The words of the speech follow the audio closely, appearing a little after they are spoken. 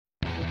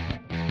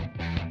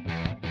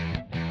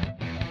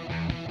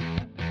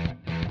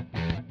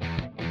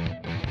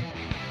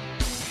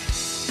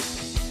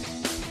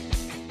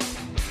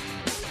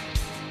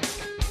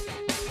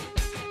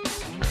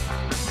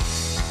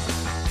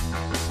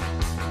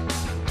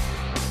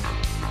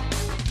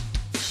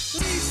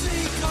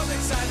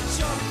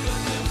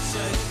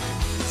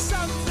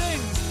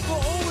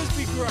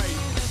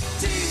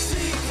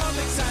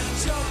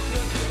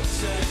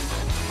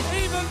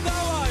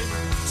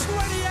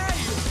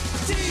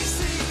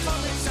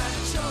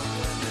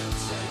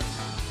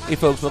Hey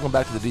folks, welcome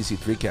back to the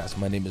DC3cast.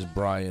 My name is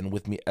Brian.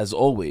 With me, as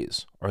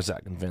always, are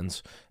Zach and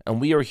Vince,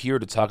 and we are here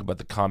to talk about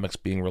the comics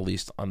being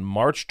released on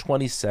March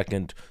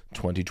 22nd,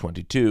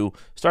 2022,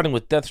 starting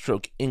with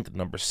Deathstroke Inc.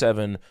 number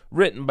 7,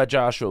 written by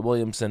Joshua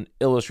Williamson,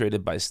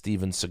 illustrated by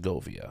Steven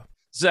Segovia.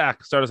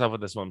 Zach, start us off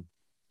with this one.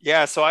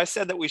 Yeah, so I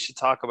said that we should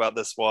talk about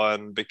this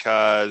one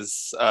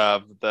because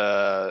of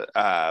the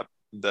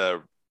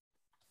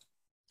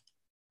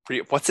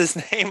what's his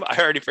name? I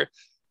already forgot.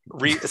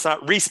 It's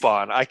not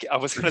Respawn. I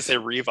was going to say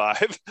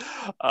Revive.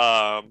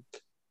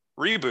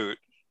 Reboot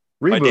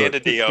by Dan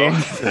DiDio.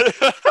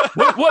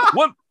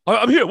 What?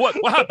 I'm here. What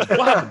happened?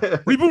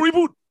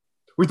 Reboot.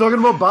 We talking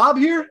about Bob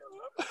here?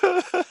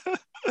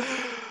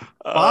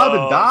 Bob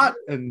and Dot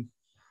and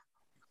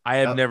I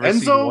have never Enzo?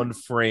 seen one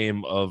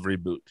frame of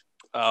Reboot.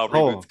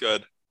 Reboot's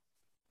good.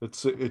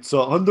 It's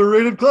an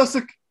underrated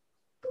classic.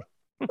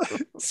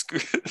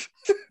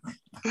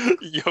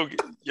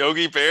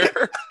 Yogi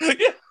Bear.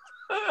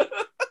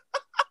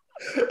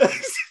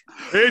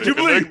 Hey, Jim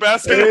Lee.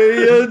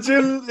 Hey,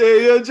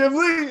 Jim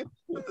Lee.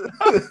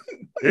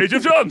 Hey,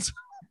 Jim Jones.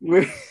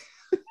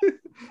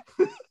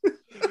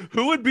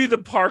 Who would be the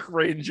park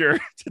ranger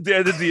to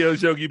Dan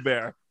DiDio's Yogi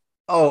Bear?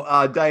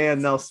 Oh,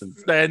 Diane Nelson.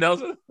 Diane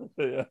Nelson?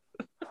 Yeah.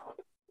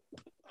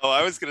 Oh,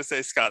 I was gonna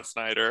say Scott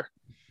Snyder.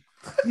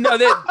 No,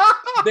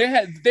 they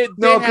had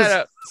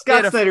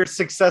Scott Snyder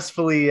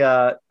successfully.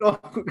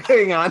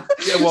 Hang on.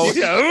 Yeah, well,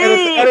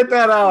 edit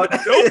that out.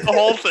 Nope, the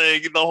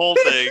whole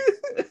thing.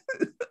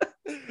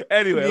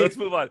 Anyway, let's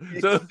move on.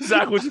 So,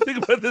 Zach, what do you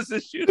think about this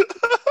issue?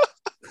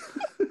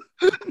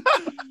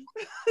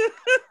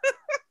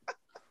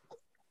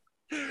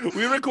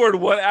 We record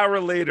 1 hour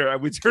later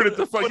and we turn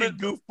into fucking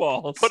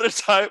goofballs. Put a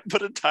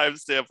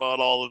timestamp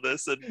on all of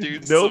this and do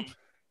nope.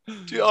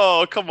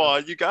 Oh, come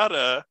on, you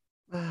gotta.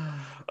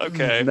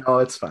 Okay. No,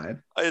 it's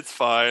fine. It's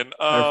fine.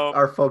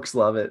 Our folks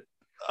love it.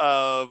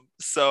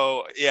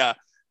 So yeah,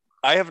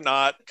 I have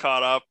not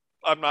caught up.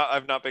 I've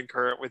not been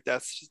current with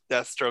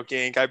Deathstroke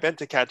Inc. I've been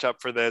to catch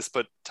up for this,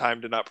 but time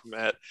did not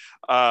permit.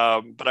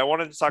 But I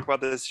wanted to talk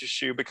about this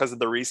issue because of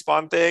the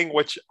Respawn thing,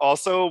 which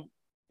also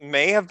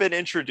may have been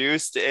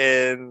introduced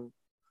in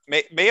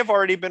may have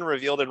already been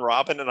revealed in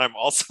Robin, and I'm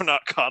also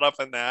not caught up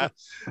in that.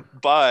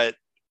 But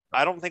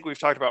I don't think we've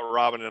talked about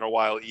Robin in a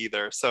while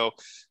either. So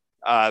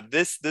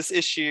this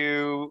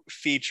issue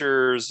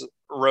features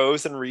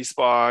Rose and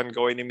Respawn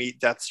going to meet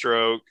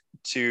Deathstroke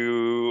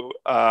to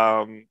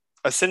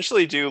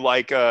essentially do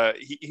like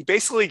he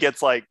basically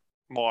gets like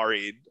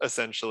married,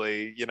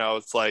 essentially. You know,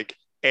 it's like,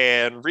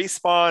 and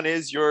Respawn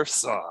is your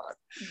son.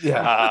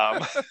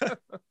 Yeah.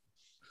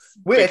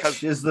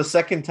 Which is the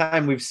second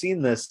time we've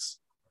seen this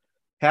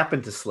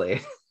happen to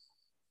Slade.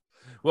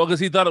 Well, because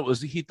he thought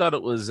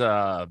it was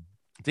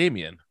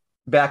Damian.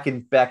 Back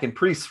in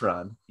Priest's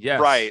run. Yeah.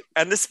 Right.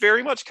 And this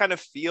very much kind of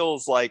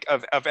feels like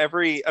of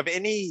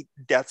any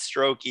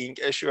Deathstroke Inc.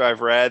 issue I've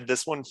read,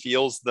 this one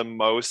feels the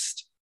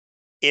most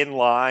in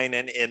line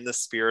and in the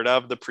spirit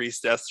of the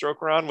Priest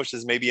Deathstroke run, which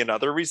is maybe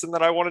another reason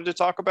that I wanted to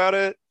talk about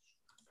it.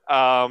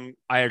 I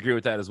agree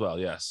with that as well,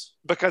 yes.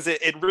 Because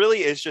it really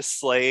is just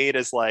Slade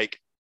is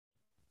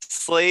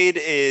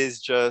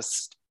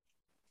just,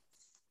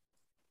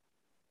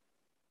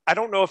 I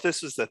don't know if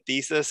this was the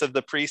thesis of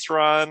the Priest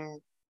run,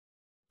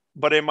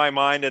 but in my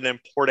mind, an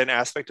important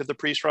aspect of the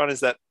Priest run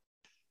is that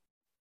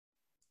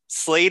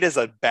Slade is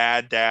a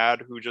bad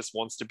dad who just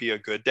wants to be a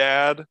good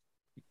dad.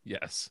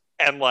 Yes.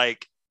 And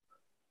like,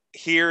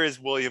 here is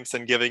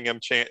Williamson giving him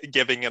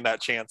that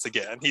chance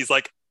again. He's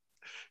like,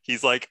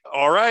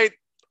 all right,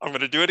 I'm going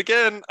to do it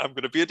again. I'm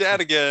going to be a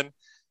dad again.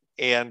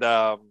 And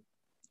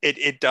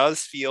it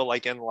does feel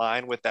like in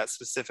line with that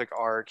specific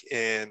arc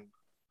in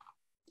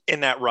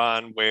that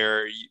run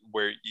where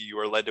you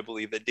are led to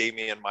believe that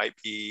Damian might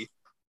be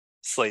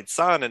Slade's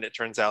son, and it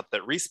turns out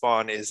that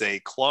Respawn is a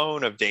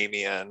clone of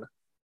Damian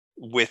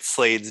with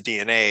Slade's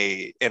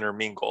DNA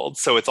intermingled.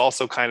 So it's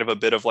also kind of a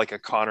bit of like a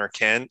Connor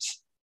Kent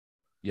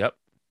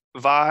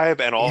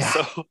vibe, and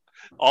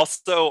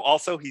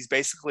also he's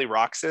basically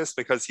Roxas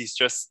because he's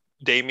just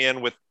Damian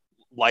with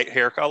light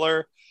hair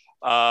color.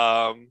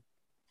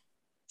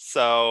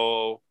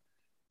 So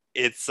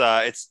it's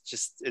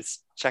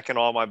checking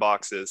all my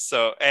boxes.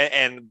 So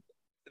and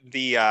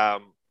the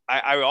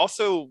I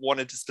also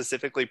wanted to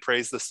specifically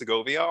praise the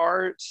Segovia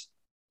art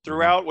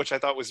throughout, which I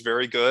thought was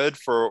very good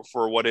for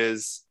what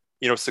is,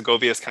 you know,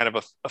 Segovia is kind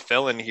of a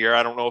fill-in here.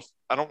 I don't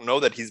know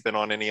that he's been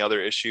on any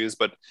other issues,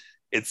 but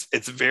it's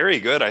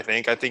very good. I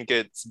think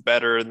it's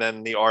better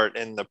than the art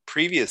in the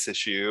previous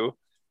issue.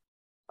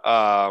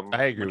 I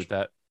agree with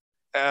that.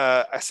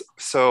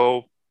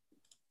 So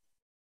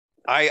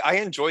I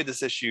enjoyed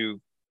this issue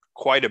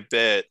quite a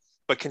bit,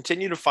 but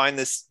continue to find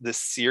this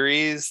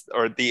series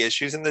or the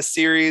issues in this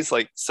series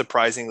like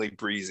surprisingly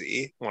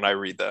breezy when I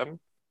read them.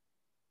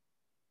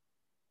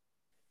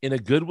 In a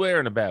good way or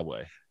in a bad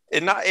way?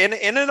 In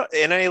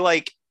a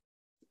like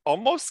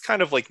almost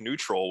kind of like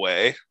neutral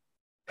way.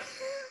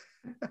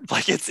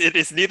 Like it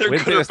is neither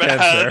good or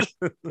bad.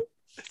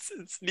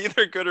 It's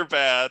neither good or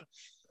bad.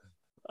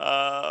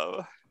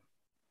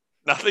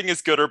 Nothing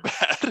is good or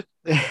bad.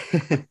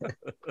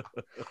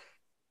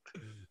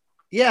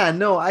 Yeah,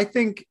 no, I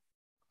think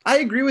I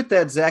agree with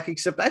that, Zach,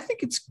 except I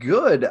think it's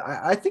good.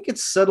 I think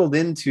it's settled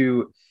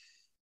into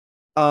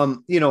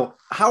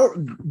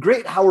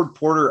great Howard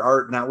Porter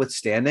art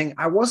notwithstanding.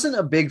 I wasn't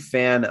a big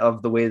fan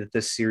of the way that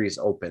this series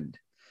opened.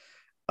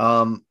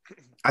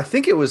 I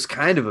think it was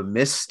kind of a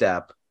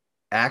misstep,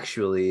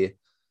 actually,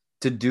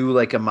 to do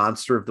like a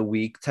Monster of the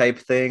Week type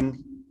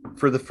thing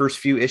for the first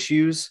few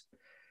issues.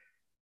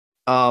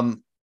 Not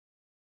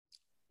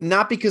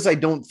because I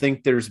don't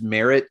think there's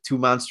merit to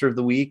Monster of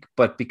the Week,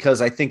 but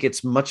because I think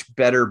it's much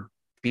better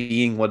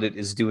being what it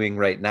is doing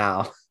right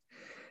now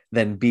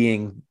than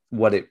being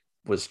what it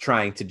was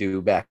trying to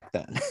do back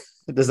then.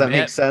 Does that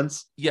make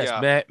sense? Yes.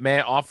 Yeah. May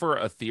I offer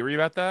a theory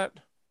about that?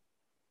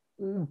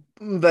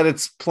 That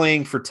it's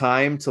playing for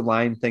time to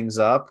line things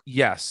up.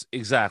 Yes,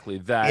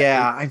 exactly.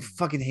 I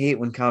fucking hate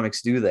when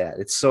comics do that.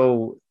 It's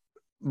so,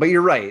 but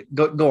you're right.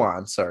 Go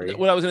on. Sorry.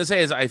 What I was going to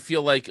say is I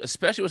feel like,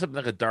 especially with something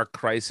like a Dark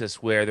Crisis,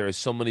 where there are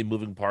so many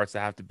moving parts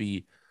that have to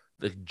be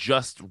like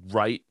just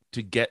right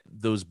to get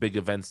those big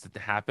events to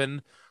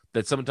happen,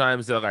 that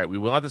sometimes they're like, all right, we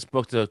want this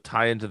book to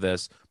tie into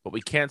this, but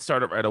we can't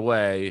start it right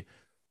away.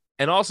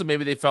 And also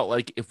maybe they felt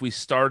like if we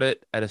start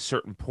it at a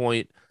certain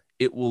point,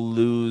 it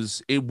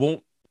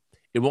won't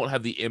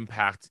have the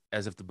impact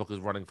as if the book is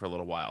running for a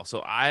little while.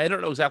 So I don't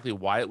know exactly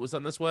why it was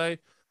done this way,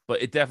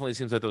 but it definitely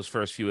seems like those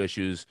first few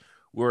issues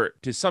were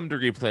to some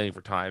degree playing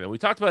for time. And we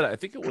talked about it, I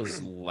think it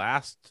was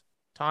last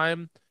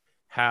time,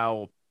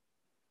 how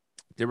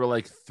there were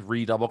like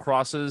 3 double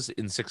crosses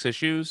in 6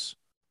 issues.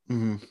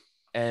 Mm-hmm.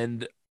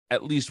 And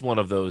at least one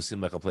of those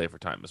seemed like a play for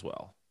time as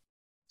well.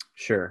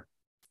 Sure.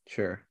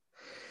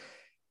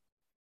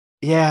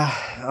 Yeah.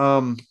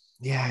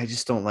 I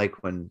just don't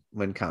like when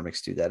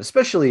comics do that,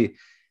 especially,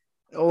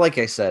 like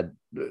I said,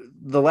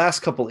 the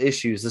last couple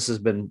issues, this has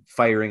been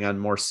firing on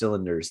more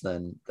cylinders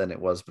than it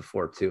was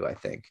before too, I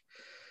think.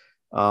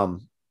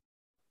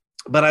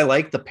 But I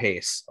like the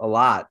pace a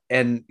lot.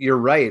 And you're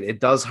right.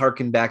 It does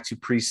harken back to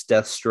Priest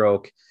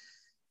Deathstroke,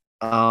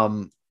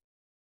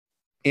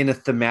 in a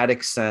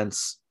thematic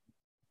sense.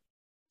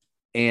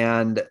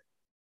 And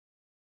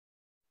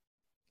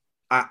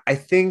I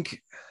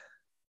think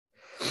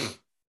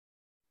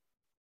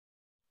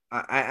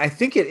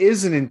it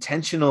is an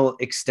intentional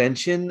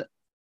extension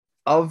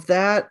of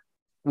that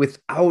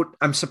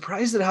I'm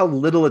surprised at how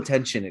little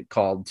attention it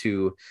called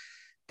to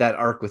that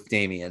arc with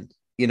Damien.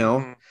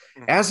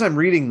 Mm-hmm. As I'm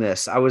reading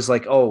this, I was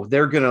like, oh,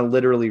 they're going to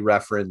literally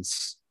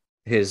reference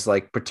his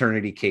like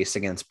paternity case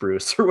against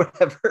Bruce or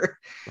whatever.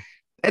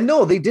 And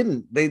no, they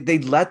didn't. They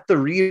let the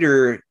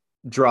reader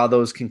draw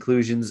those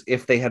conclusions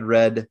if they had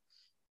read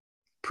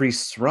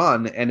Priest's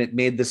run, and it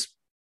made this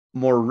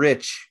more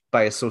rich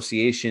by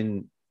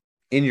association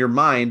in your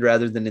mind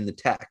rather than in the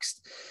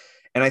text.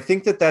 And I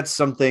think that that's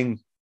something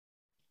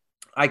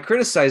I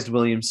criticized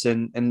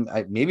Williamson, and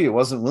maybe it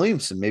wasn't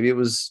Williamson, maybe it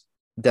was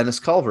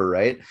Dennis Culver,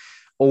 right?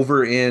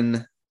 Over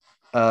in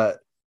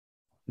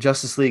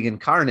Justice League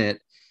Incarnate,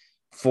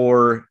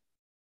 for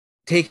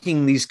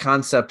taking these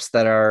concepts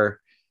that are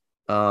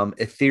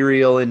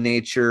ethereal in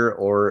nature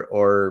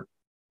or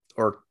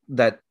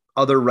that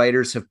other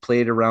writers have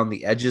played around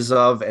the edges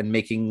of and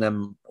making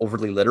them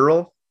overly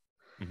literal.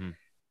 Mm-hmm.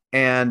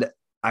 And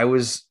I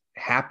was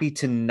happy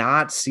to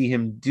not see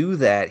him do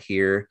that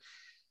here,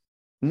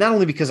 not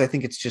only because I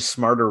think it's just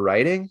smarter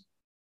writing,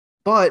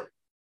 but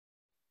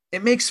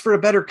it makes for a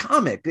better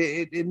comic.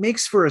 It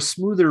makes for a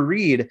smoother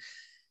read.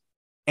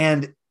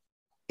 And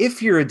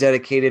if you're a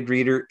dedicated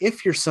reader,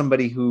 if you're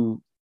somebody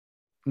who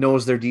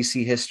knows their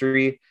DC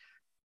history,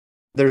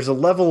 there's a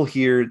level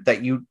here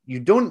that you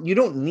don't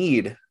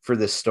need for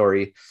this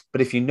story,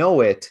 but if you know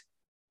it,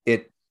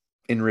 it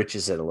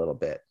enriches it a little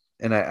bit.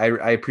 And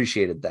I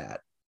appreciated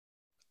that.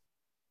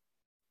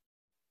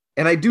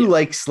 And I do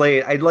like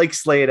Slade. I like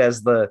Slade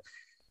as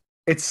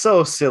it's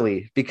so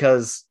silly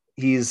because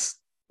he's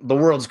the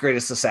world's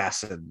greatest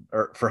assassin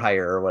or for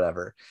hire or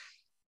whatever.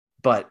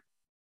 But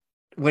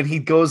when he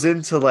goes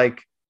into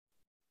like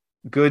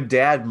good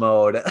dad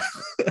mode,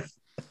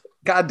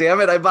 God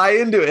damn it, I buy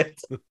into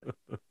it.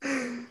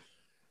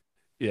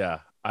 Yeah,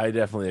 I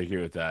definitely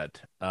agree with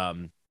that.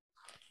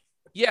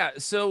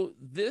 So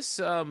this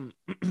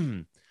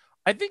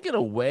I think in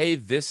a way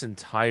this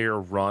entire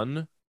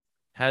run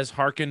has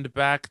harkened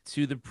back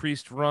to the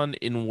Priest run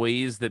in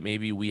ways that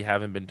maybe we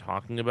haven't been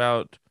talking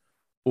about,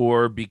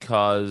 or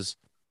because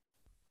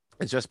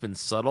it's just been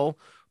subtle.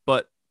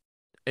 But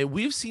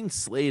we've seen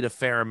Slade a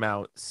fair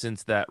amount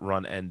since that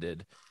run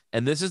ended.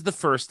 And this is the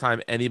first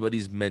time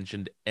anybody's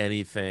mentioned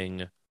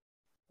anything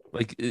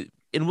like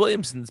in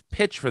Williamson's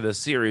pitch for this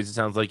series. It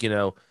sounds like,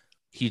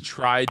 he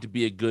tried to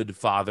be a good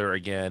father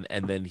again,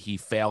 and then he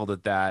failed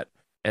at that.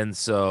 And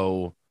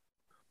so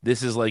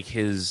this is like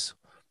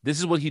this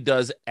is what he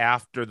does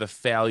after the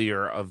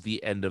failure of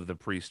the end of the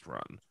Priest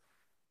run.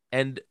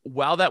 And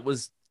while that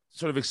was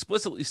sort of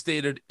explicitly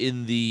stated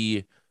in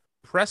the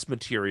press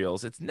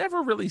materials, it's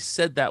never really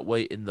said that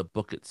way in the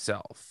book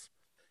itself.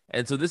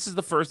 And so this is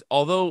the first,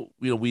 although,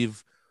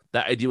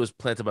 that idea was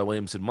planted by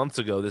Williamson months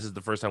ago. This is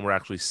the first time we're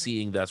actually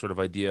seeing that sort of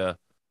idea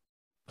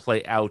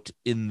play out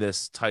in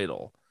this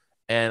title.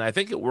 And I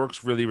think it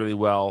works really, really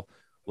well.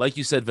 Like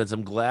you said, Vince,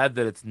 I'm glad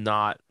that it's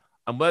not,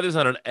 I'm glad there's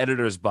not an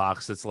editor's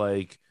box that's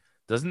like,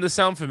 doesn't this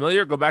sound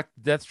familiar? Go back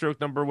to Deathstroke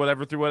number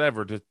whatever through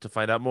whatever to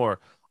find out more.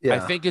 I Yeah.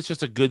 think it's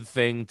just a good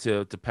thing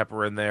to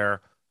pepper in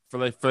there for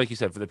like you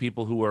said, for the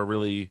people who are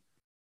really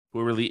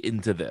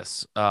into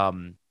this.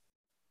 But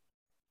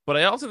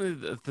I also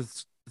think that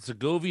the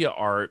Segovia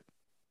art,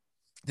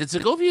 did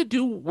Segovia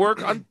do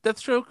work on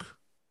Deathstroke?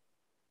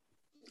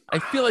 I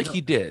feel like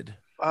he did.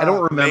 I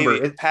don't remember.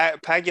 Maybe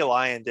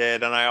Pagulayan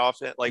did, and I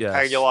often like Yes.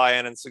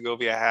 Pagulayan and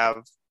Segovia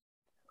have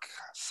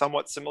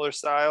somewhat similar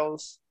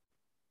styles.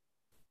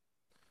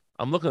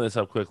 I'm looking this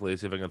up quickly,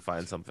 see if I can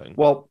find something.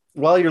 Well,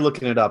 while you're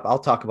looking it up, I'll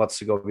talk about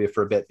Segovia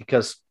for a bit,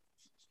 because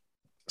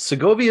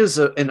Segovia is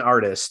an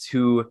artist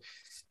who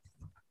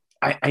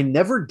I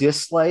never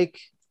dislike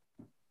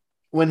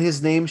when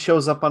his name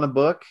shows up on a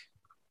book,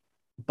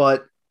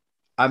 but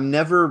I'm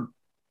never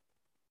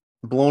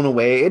blown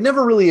away. It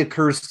never really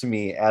occurs to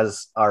me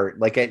as art.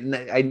 Like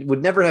I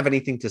would never have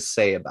anything to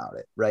say about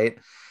it, right?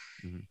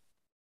 Mhm.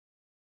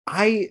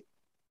 I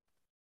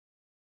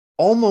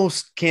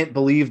almost can't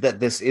believe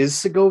that this is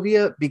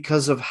Segovia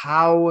because of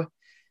how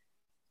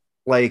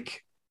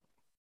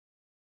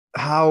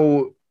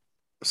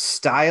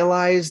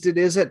stylized it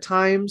is at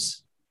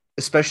times,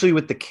 especially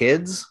with the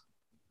kids.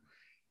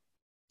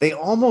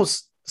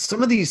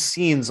 Some of these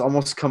scenes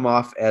almost come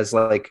off as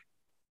like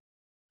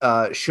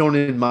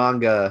shonen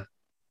manga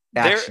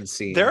action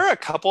scenes. There are a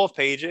couple of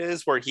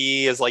pages where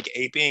he is like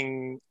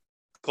aping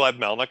Gleb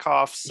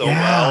Melnikov so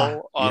Yeah.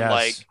 well on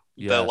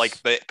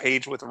the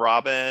page with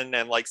Robin,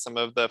 and like some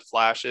of the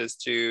flashes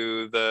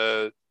to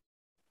the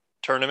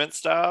tournament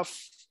stuff.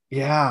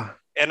 Yeah.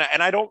 And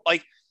I don't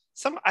like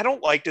I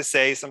don't like to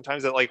say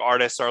sometimes that like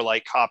artists are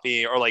like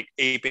copying or like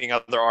aping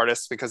other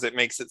artists, because it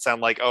makes it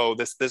sound like, oh,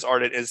 this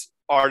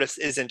artist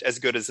isn't as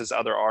good as this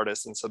other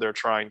artist, and so they're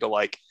trying to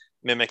like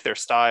mimic their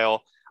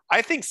style.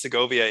 I think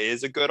Segovia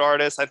is a good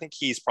artist. I think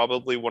he's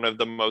probably one of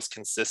the most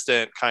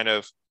consistent kind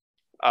of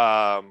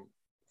I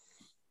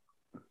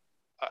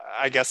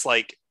guess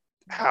like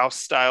house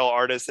style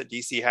artists that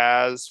DC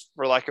has,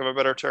 for lack of a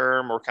better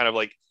term, or kind of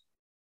like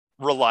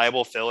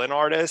reliable fill-in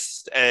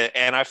artist.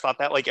 And I've thought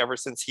that like ever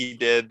since he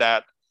did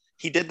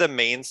the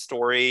main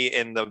story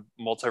in the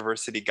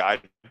Multiversity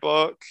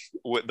Guidebook,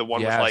 with the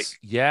one with like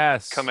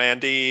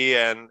Commandy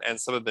and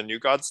some of the New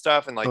God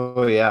stuff, and like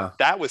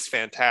that was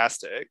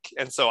fantastic.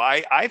 And so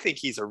I think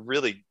he's a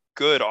really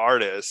good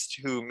artist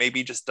who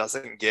maybe just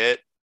doesn't get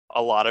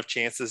a lot of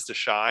chances to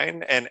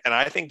shine, and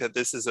I think that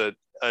this is a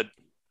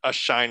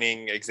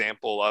shining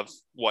example of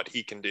what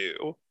he can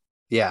do.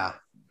 Yeah.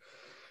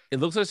 It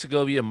looks like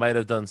Segovia might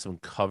have done some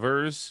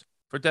covers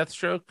for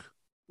Deathstroke,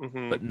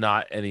 but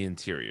not any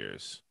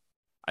interiors.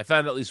 I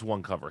found at least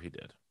one cover he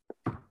did.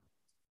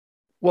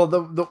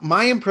 Well,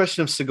 my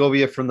impression of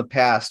Segovia from the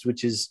past,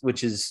 which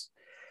is,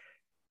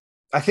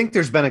 I think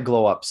there's been a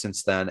glow up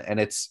since then, and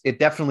it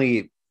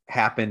definitely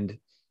happened.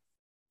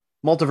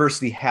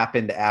 Multiversity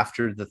happened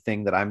after the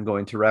thing that I'm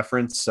going to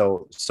reference,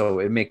 so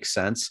it makes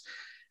sense.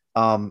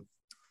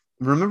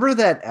 Remember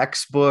that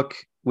X book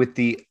with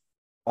the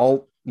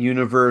alt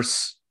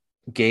universe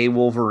gay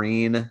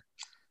Wolverine?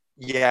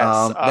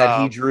 Yes,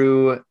 that he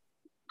drew.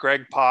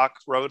 Greg Pak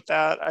wrote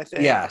that, I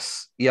think.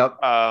 Yes. Yep.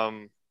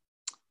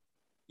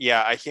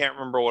 Yeah, I can't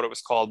remember what it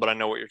was called, but I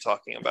know what you're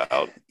talking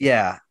about.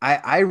 Yeah,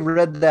 I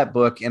read that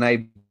book and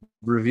I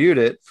reviewed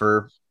it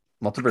for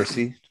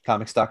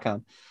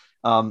multiversitycomics.com.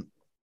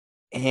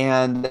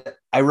 And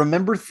I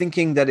remember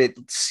thinking that it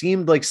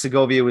seemed like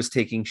Segovia was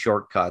taking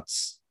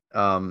shortcuts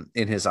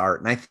in his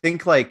art. And I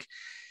think like,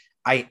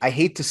 I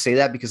hate to say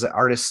that because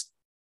artists,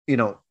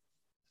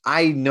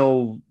 I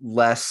know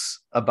less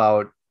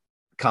about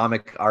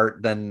comic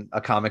art than a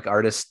comic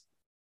artist,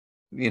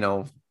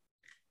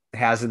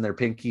 has in their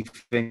pinky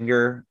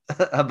finger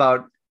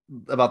about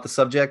the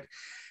subject.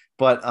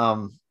 But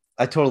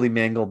I totally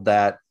mangled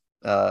that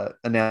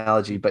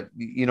analogy, but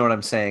you know what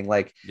I'm saying?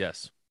 Like,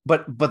 yes.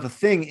 But the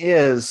thing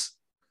is,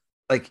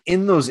 like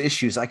in those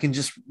issues, I can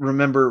just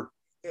remember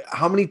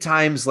how many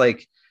times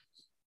like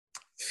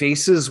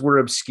faces were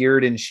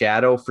obscured in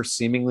shadow for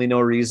seemingly no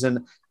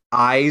reason.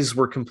 Eyes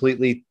were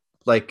completely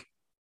like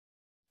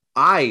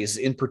eyes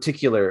in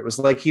particular. It was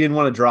like he didn't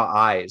want to draw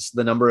eyes.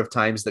 The number of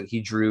times that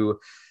he drew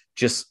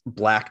just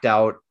blacked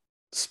out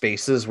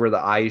spaces where the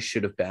eyes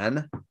should have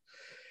been.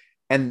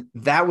 And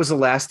that was a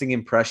lasting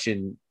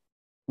impression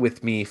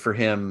with me for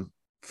him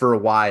for a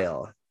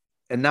while.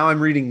 And now I'm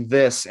reading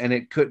this and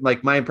it could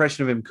like my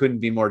impression of him couldn't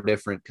be more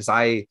different because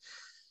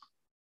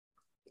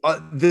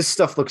this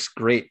stuff looks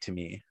great to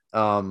me.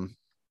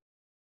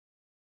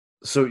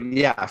 So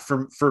yeah,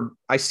 for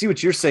I see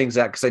what you're saying,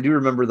 Zach, because I do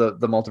remember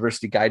the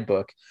Multiversity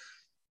Guidebook,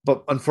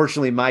 but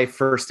unfortunately my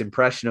first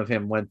impression of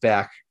him went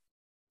back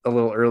a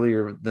little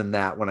earlier than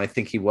that, when I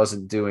think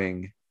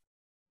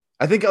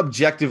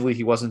objectively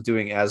he wasn't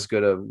doing as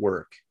good a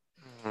work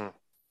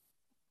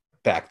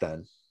back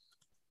then.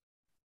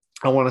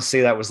 I want to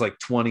say that was like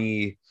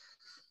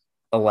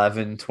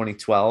 2011,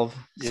 2012,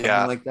 something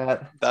Yeah, like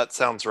that. that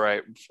sounds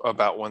right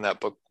about when that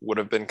book would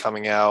have been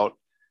coming out.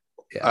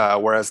 Yeah.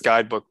 Whereas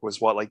Guidebook was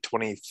what, like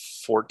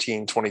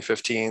 2014,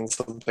 2015,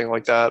 something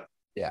like that.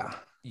 Yeah.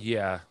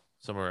 Yeah,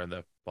 somewhere in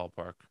the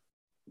ballpark.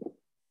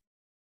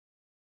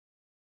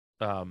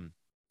 Um,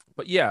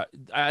 but yeah,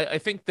 I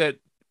think that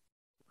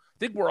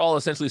we're all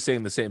essentially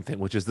saying the same thing,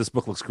 which is this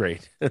book looks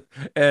great,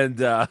 and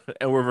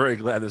we're very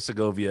glad that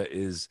Segovia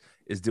is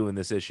doing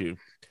this issue.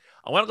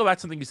 I want to go back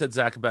to something you said,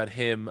 Zach, about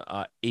him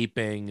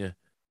aping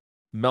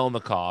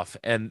Melnikov,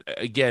 and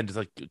again, just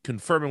like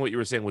confirming what you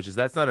were saying, which is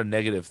that's not a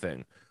negative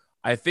thing.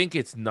 I think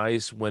it's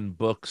nice when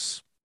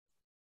books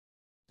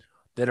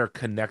that are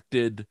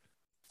connected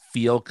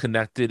feel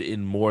connected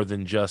in more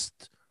than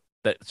just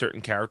that certain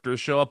characters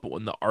show up, but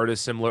when the art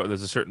is similar, or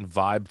there's a certain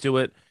vibe to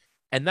it.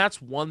 And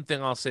that's one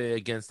thing I'll say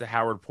against the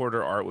Howard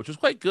Porter art, which was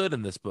quite good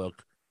in this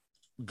book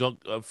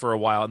for a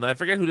while. And I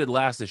forget who did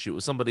last issue. It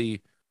was somebody,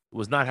 it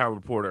was not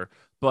Howard Porter,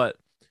 but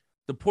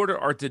the Porter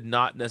art did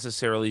not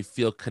necessarily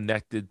feel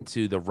connected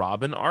to the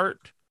Robin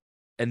art.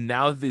 And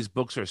now that these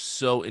books are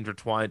so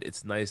intertwined,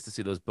 it's nice to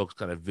see those books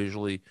kind of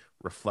visually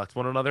reflect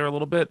one another a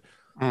little bit.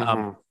 Um,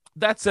 Mm-hmm.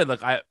 that said,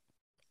 like I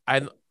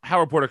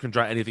Howard Porter can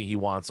draw anything he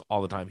wants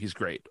all the time. He's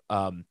great.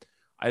 I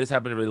just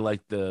happen to really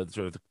like the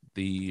sort of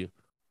the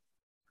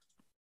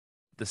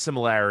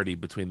similarity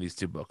between these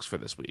two books for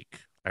this week.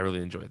 I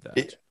really enjoyed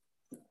that.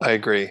 I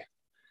agree.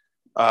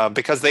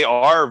 Because they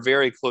are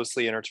very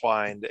closely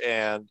intertwined,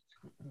 and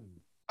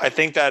I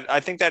think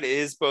that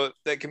is both,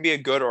 that can be a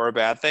good or a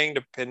bad thing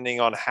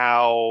depending on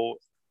how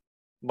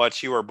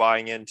much you are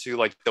buying into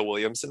like the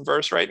Williamson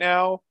verse right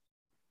now.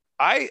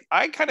 I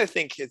kind of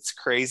think it's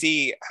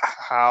crazy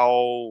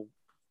how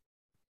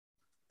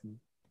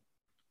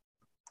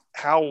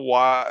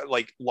wide,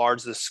 like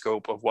large the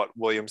scope of what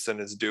Williamson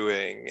is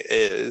doing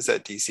is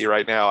at DC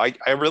right now.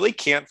 I really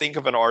can't think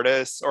of an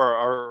artist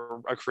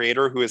or a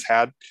creator who has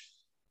had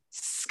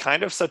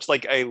kind of such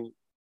like a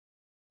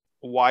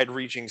wide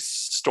reaching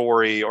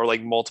story or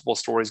like multiple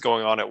stories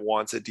going on at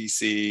once at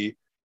DC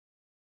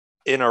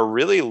in a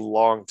really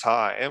long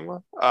time.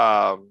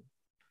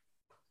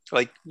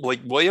 Like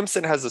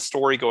Williamson has a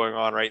story going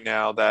on right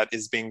now that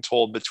is being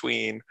told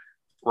between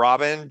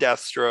Robin,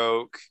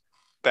 Deathstroke,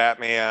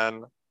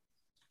 Batman,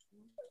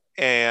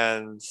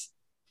 and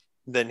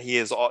then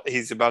he's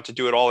about to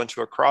do it all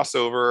into a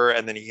crossover,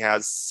 and then he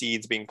has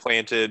seeds being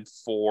planted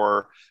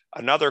for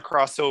another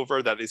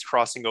crossover that is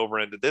crossing over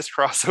into this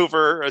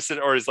crossover,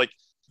 or is like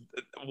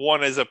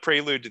one is a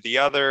prelude to the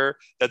other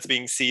that's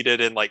being seeded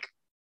in like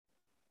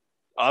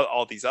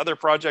all these other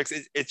projects.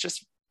 It's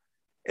just,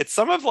 it's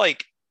some of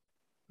like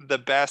the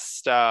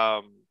best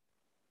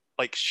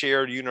like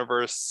shared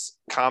universe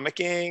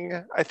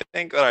comicking I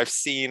think that I've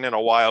seen in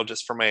a while,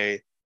 just from a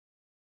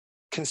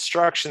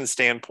construction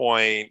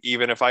standpoint,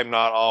 even if I'm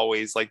not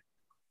always like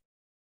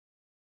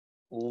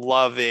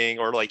loving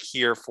or like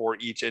here for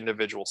each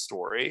individual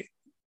story,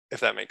 if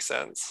that makes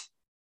sense.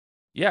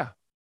 Yeah.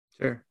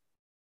 Sure.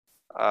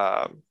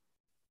 um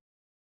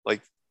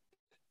like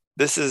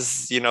this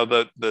is,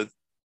 the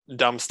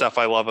dumb stuff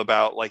I love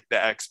about like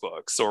the X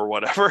books or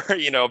whatever,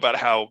 about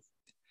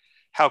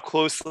how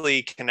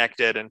closely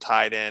connected and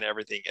tied in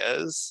everything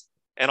is.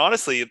 And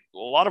honestly, a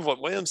lot of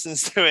what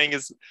Williamson's doing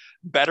is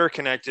better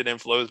connected and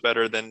flows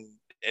better than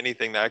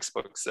anything the X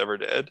books ever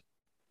did.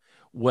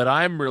 What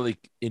I'm really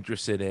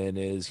interested in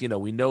is,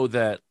 we know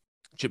that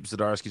Chip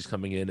Zdarsky's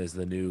coming in as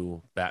the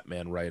new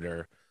Batman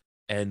writer,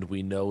 and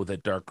we know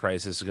that Dark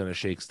Crisis is going to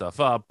shake stuff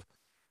up.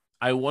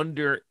 I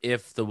wonder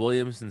if the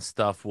Williamson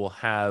stuff will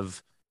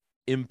have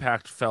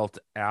impact felt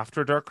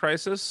after Dark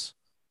Crisis,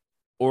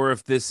 or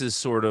if this is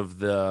sort of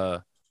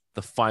the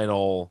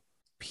final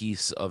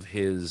piece of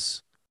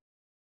his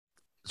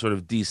sort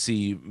of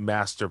DC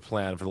master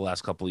plan for the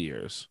last couple of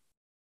years.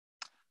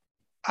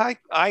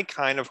 I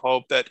kind of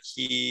hope that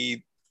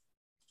he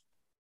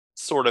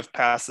sort of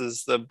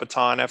passes the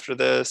baton after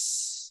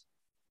this.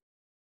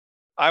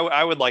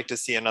 I would like to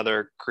see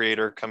another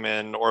creator come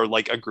in, or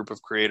like a group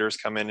of creators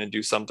come in and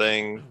do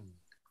something.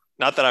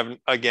 Not that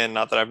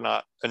I've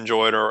not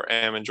enjoyed or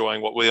am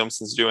enjoying what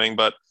Williamson's doing,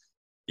 but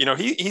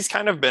he's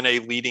kind of been a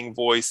leading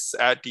voice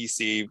at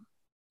DC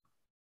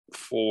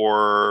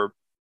for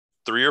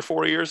 3 or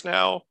 4 years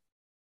now.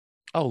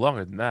 Oh,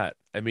 longer than that.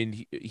 I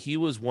mean, he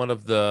was one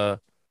of the.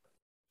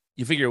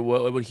 You figure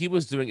what he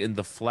was doing in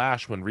the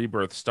Flash when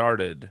Rebirth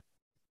started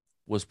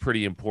was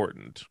pretty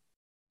important,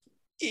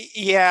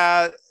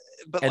 Yeah,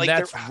 but and like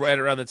that's right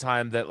around the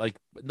time that, like,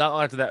 not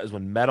long after that is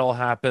when Metal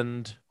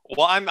happened.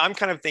 well, I'm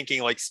kind of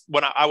thinking like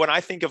when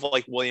I think of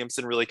like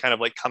Williamson really kind of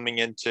like coming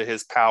into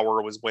his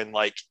power was when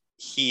like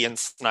he and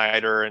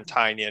Snyder and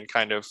Tynion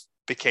kind of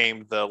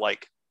became the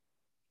like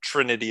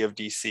trinity of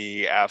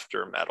DC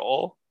after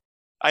Metal.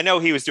 I know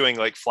he was doing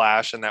like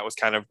Flash and that was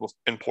kind of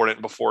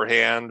important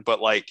beforehand,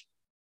 but like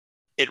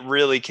it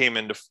really came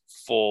into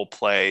full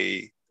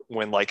play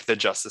when like the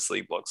Justice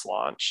League books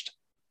launched,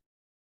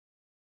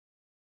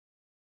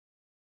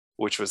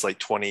 which was like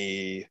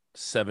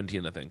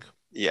 2017, I think.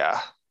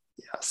 yeah.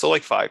 Yeah, so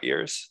like 5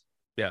 years.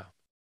 Yeah.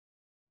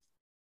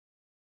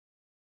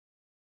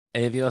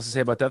 Anything else to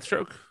say about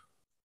Deathstroke?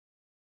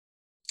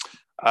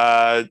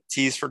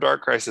 Tease for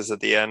Dark Crisis at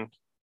the end.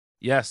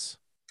 Yes.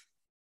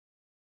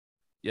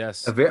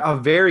 Yes. A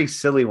very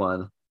silly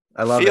one.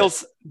 I love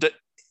it.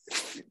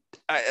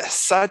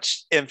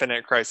 Such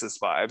Infinite Crisis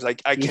vibes.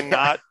 I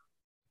cannot.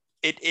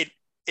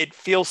 It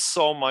feels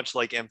so much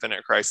like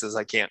Infinite Crisis.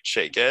 I can't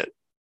shake it.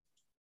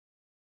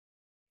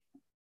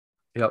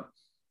 Yep.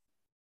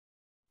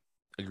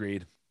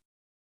 Agreed.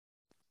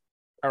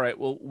 All right.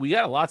 Well, we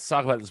got a lot to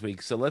talk about this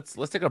week, so let's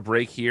take a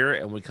break here,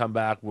 and we come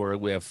back where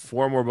we have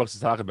 4 more books to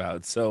talk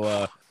about.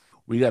 So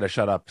we got to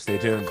shut up. Stay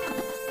tuned.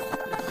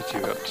 But you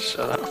have to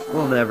shut up.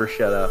 We'll never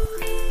shut up.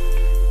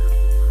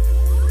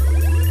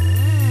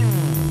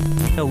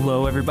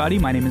 Hello, everybody.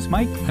 My name is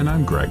Mike. And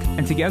I'm Greg.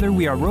 And together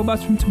we are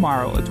Robots from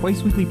Tomorrow, a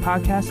twice-weekly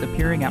podcast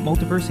appearing at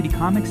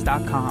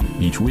multiversitycomics.com.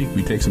 Each week,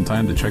 we take some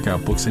time to check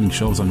out books hitting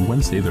shelves on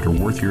Wednesday that are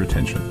worth your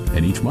attention.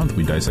 And each month,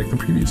 we dissect the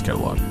previous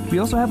catalog. We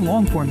also have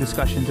long-form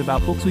discussions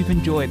about books we've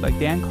enjoyed, like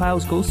Dan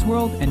Clow's Ghost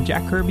World and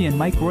Jack Kirby and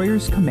Mike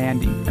Royer's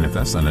Commanding. And if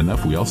that's not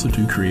enough, we also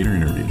do creator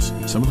interviews.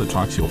 Some of the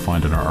talks you'll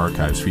find in our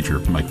archives feature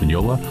Mike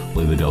Mignola,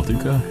 Leila Del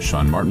Duca,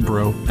 Sean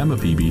Martinborough, Emma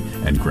Beebe,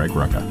 and Greg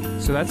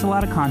Rucka. So that's a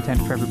lot of content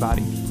for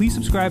everybody. Please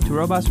subscribe to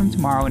Robots from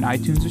Tomorrow in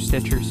iTunes or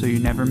Stitcher so you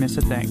never miss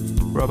a thing.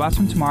 Robots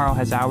from Tomorrow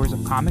has hours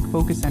of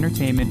comic-focused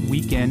entertainment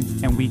week in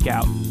and week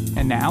out.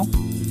 And now,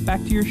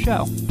 back to your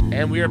show.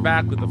 And we are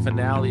back with the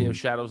finale of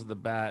Shadows of the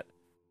Bat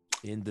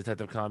in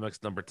Detective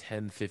Comics number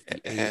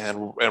 1058.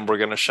 And we're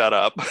going to shut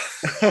up.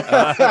 Written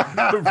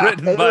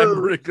by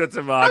Mariko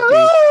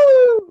Tamaki.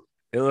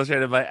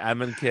 Illustrated by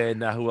Amin K.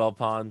 Nahuel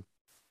Pan.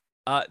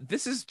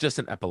 This is just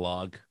an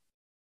epilogue.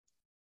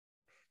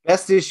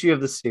 Best issue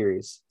of the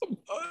series.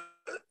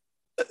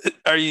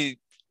 Are you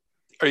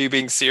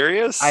being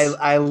serious?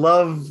 I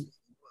love.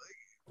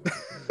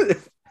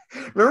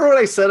 Remember what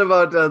I said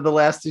about the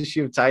last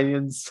issue of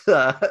Tynion's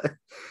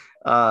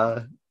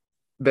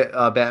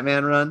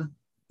Batman run?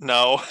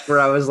 No. Where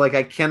I was like,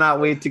 I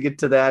cannot wait to get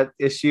to that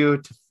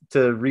issue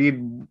to read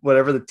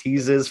whatever the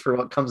tease is for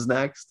what comes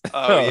next.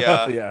 Oh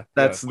yeah, yeah.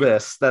 That's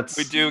this. That's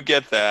we do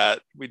get that.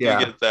 We do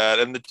get that,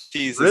 and the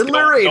tease is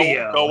Riddler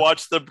Radio. Go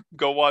watch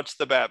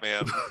the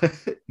Batman.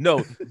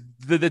 No,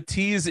 the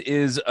tease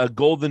is a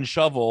golden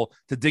shovel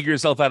to dig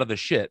yourself out of the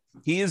shit.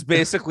 He is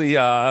basically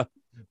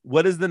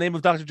what is the name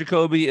of Dr.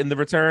 Jacoby in The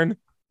Return?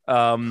 What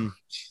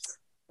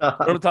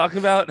I'm talking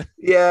about?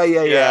 Yeah.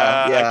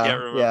 I can't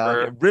remember.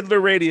 Yeah. Riddler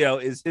Radio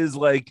is his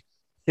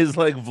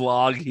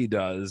vlog he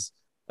does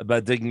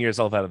about digging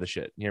yourself out of the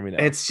shit. You hear me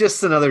now? It's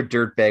just another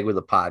dirtbag with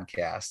a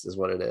podcast, is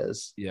what it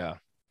is. Yeah.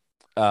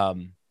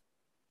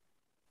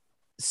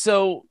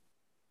 So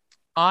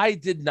I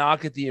did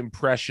not get the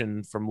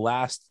impression from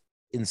last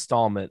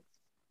installment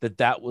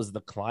that was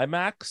the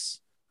climax.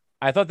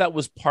 I thought that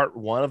was part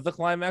 1 of the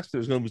climax. There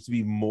was going to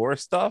be more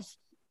stuff,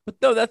 but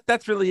no,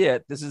 that's really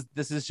it. This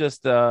is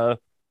just an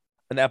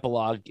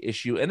epilogue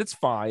issue, and it's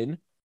fine.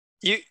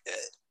 It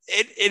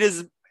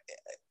is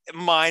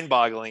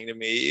mind-boggling to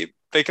me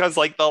because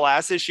like the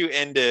last issue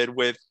ended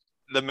with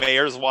the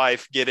mayor's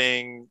wife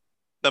getting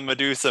the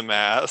Medusa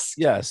mask.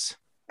 Yes,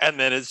 and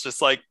then it's just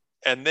like,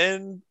 and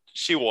then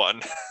she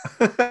won.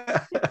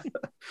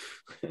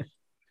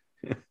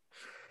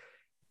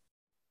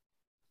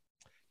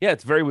 Yeah,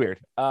 it's very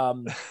weird.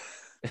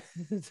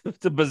 It's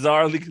a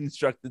bizarrely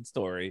constructed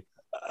story,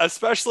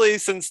 especially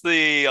since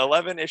the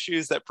 11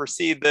 issues that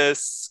precede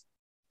this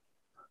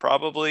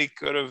probably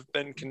could have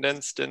been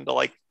condensed into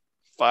like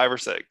 5 or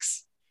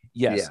 6.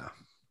 Yes. Yeah.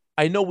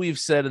 I know we've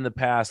said in the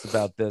past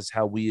about this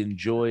how we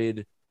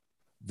enjoyed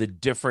the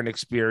different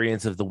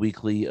experience of the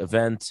weekly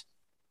event,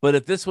 but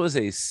if this was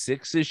a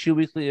 6-issue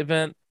weekly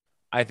event,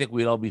 I think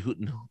we'd all be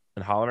hooting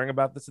and hollering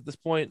about this at this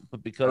point.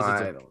 But because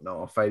I don't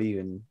know if I'd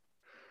even.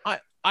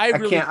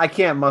 I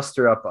can't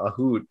muster up a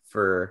hoot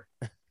for.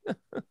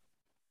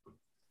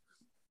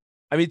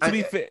 I mean, to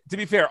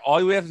be fair,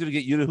 all we have to do to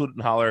get you to hoot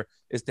and holler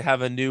is to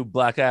have a new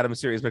Black Adam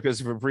series by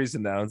Christopher Priest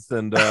announced,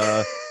 and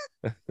I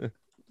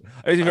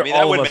mean,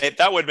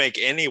 that would make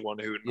anyone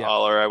hoot and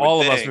holler. I would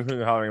all think. of us are hooting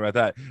and hollering about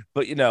that.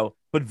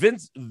 But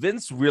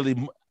Vince really,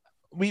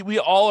 we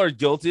all are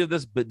guilty of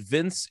this, but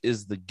Vince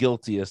is the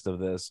guiltiest of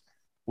this,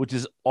 which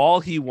is all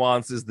he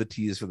wants is the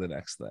tease for the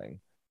next thing.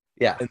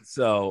 Yeah, and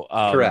so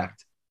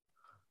correct.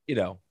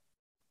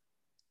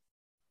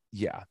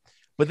 Yeah,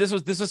 but this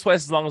was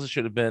twice as long as it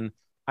should have been.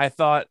 I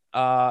thought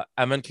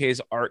MNK's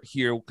art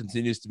here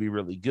continues to be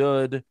really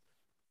good.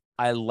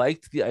 I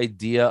liked the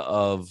idea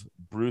of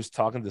Bruce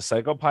talking to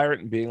Psycho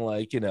Pirate and being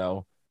like, you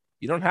don't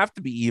have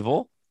to be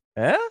evil.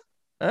 And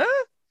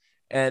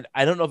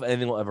I don't know if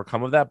anything will ever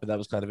come of that, but that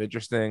was kind of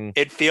interesting.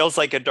 It feels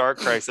like a Dark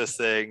Crisis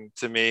thing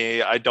to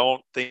me. I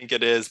don't think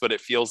it is, but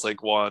it feels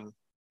like one.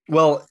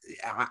 Well,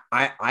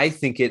 I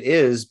think it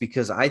is,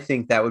 because I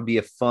think that would be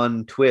a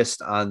fun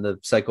twist on the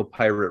Psycho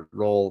Pirate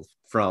role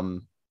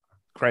from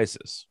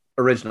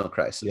original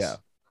Crisis. Yeah.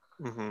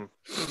 Mm-hmm.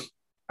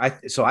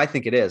 So I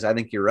think it is. I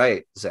think you're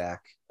right,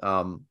 Zach.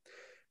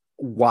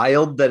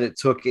 wild that it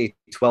took a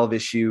 12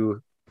 issue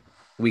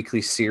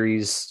weekly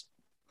series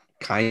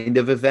kind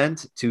of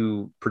event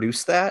to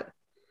produce that.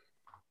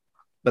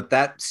 But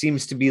that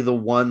seems to be the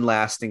one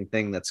lasting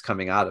thing that's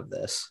coming out of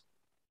this,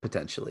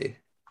 potentially.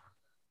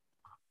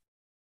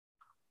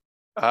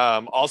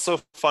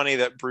 Also funny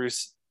that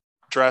Bruce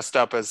dressed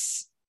up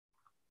as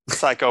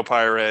Psycho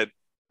Pirate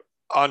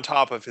on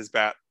top of his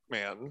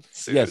Batman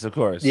suit. Yes, of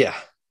course. Yeah.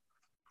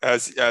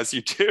 As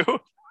you do.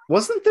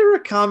 Wasn't there a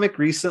comic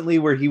recently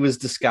where he was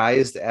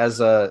disguised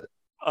as a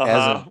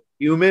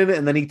human,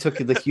 and then he took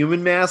the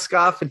human mask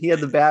off and he had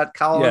the bat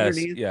cowl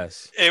underneath?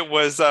 Yes. It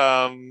was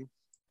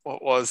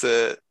what was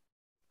it?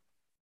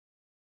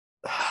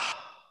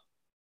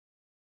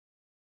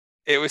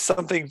 It was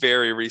something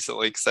very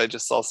recently because I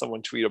just saw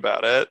someone tweet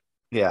about it.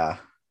 Yeah.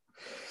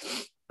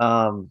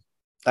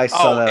 I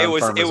saw that. It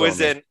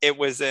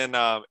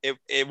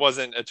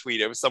wasn't a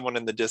tweet. It was someone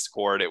in the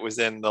Discord. It was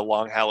in the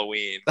Long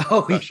Halloween.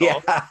 Oh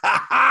special.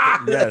 Yeah.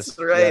 That's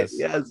right.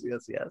 Yes.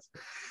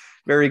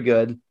 Very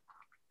good.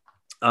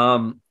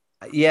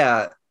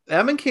 Yeah,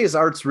 M&K's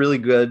art's really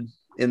good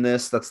in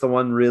this. That's the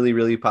one really,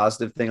 really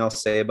positive thing I'll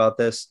say about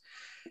this.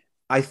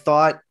 I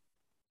thought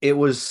it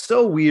was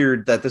so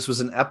weird that this was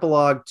an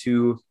epilogue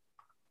to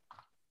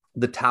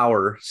the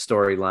Tower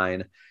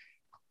storyline,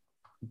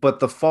 but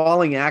the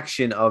falling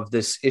action of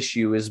this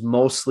issue is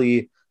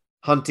mostly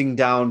hunting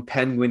down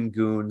Penguin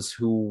goons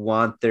who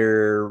want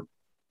their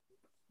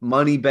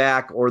money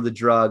back or the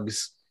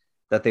drugs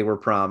that they were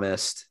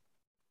promised.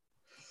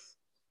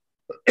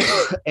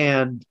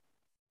 And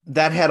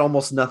that had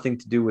almost nothing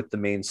to do with the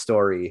main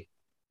story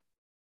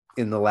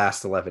in the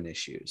last 11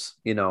 issues.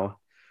 You know,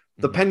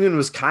 the Penguin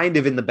was kind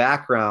of in the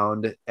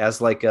background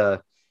as like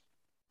a,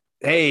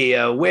 hey,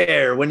 when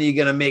are you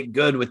going to make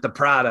good with the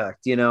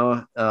product? You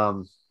know?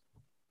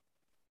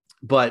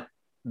 But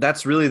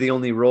that's really the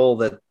only role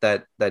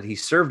that he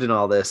served in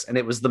all this. And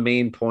it was the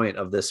main point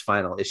of this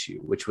final issue,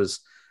 which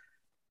was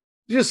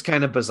just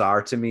kind of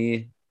bizarre to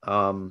me.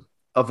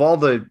 Of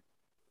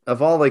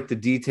all like the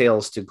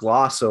details to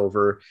gloss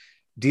over,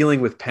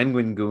 dealing with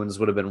Penguin goons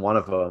would have been one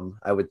of them,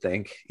 I would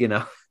think, you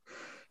know,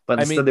 but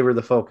instead they were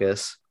the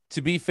focus.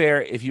 To be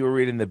fair, if you were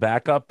reading the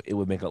backup, it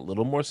would make a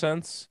little more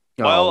sense.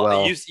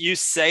 Well, you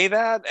say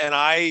that, and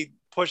I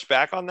push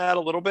back on that a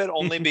little bit,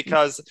 only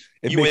because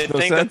you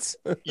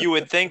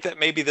would think that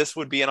maybe this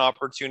would be an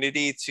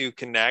opportunity to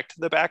connect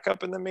the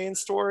backup and the main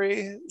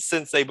story,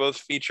 since they both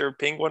feature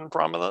Penguin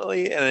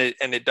prominently,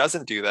 and it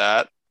doesn't do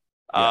that.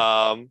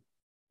 Yeah.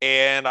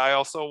 And I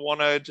also want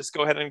to just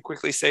go ahead and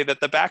quickly say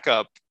that the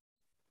backup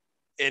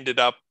ended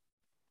up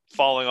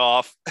falling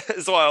off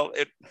as well.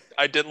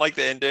 I didn't like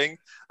the ending.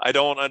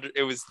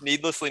 It was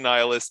needlessly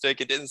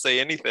nihilistic. It didn't say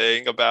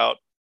anything about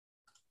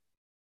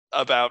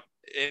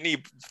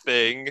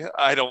anything,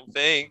 I don't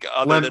think.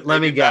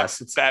 Let me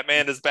guess.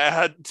 Batman is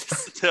bad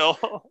still.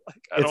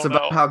 It's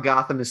about how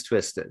Gotham is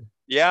twisted.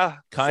 Yeah.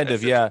 Kind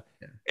of, yeah.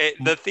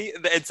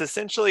 It's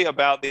essentially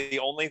about the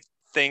only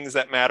things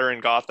that matter in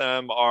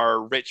Gotham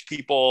are rich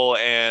people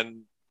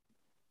and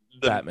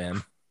the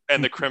Batman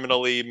and the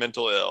criminally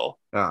mental ill.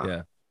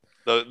 Yeah.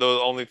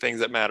 The only things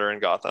that matter in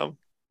Gotham.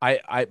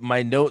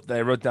 My note that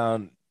I wrote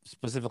down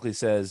specifically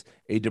says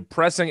a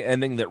depressing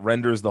ending that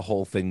renders the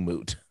whole thing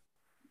moot.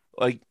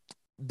 Like,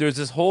 there's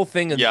this whole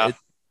thing, and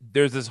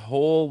there's this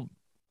whole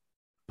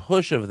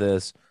push of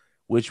this,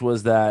 which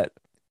was that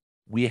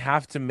we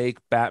have to make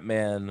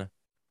Batman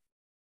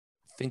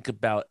think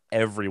about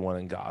everyone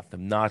in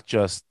Gotham, not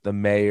just the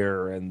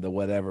mayor and the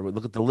whatever. But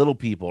look at the little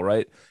people,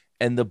 right?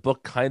 And the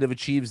book kind of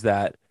achieves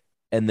that,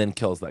 and then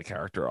kills that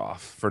character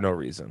off for no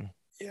reason.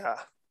 Yeah.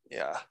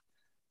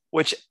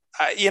 Which,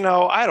 I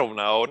don't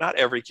know. Not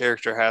every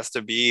character has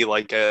to be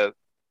like a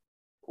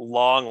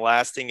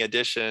long-lasting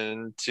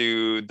addition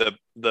to the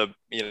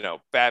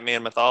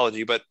Batman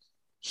mythology, but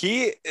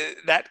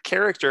that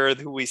character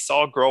who we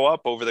saw grow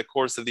up over the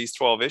course of these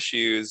 12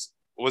 issues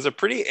was a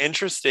pretty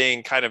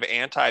interesting kind of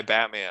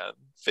anti-Batman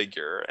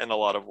figure in a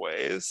lot of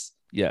ways.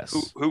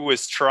 Yes. Who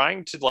was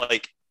trying to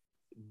like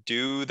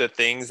do the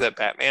things that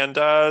Batman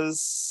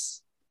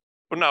does.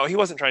 Well, no, he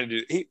wasn't trying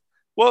to do.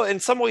 Well, in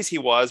some ways he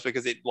was,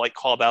 because it like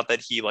called out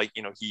that he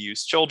he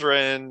used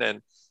children,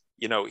 and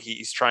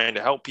he's trying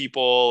to help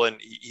people, and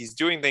he's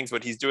doing things,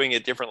 but he's doing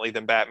it differently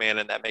than Batman,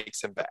 and that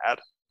makes him bad.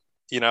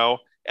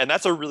 And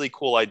that's a really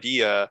cool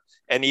idea.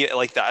 And he,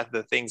 like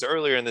the things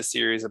earlier in the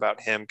series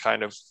about him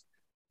kind of,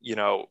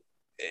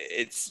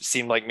 it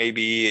seemed like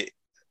maybe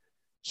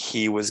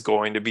he was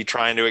going to be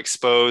trying to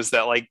expose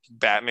that like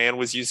Batman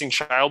was using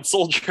child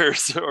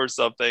soldiers or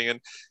something. And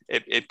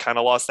it kind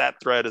of lost that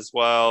thread as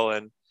well.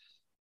 And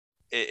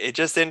it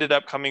just ended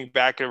up coming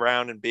back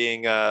around and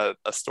being a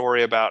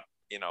story about,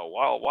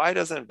 why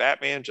doesn't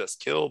Batman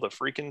just kill the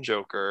freaking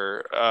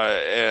Joker?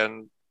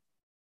 And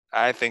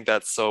I think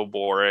that's so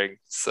boring.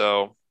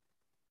 So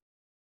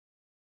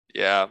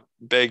yeah,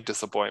 big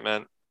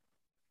disappointment.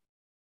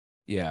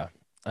 Yeah.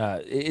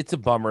 It's a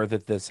bummer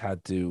that this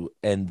had to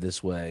end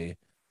this way,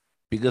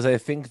 because I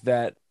think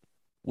that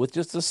with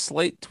just a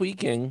slight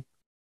tweaking,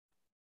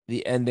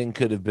 the ending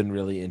could have been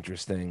really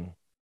interesting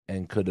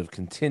and could have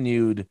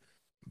continued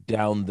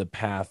down the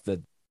path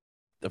that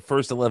the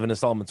first 11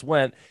 installments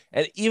went.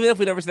 And even if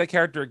we never see that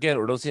character again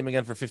or don't see him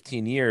again for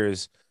 15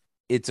 years,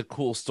 it's a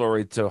cool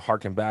story to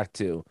harken back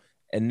to.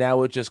 And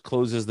now it just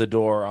closes the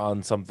door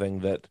on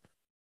something that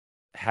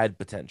had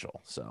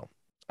potential. So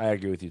I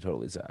agree with you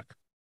totally, Zach.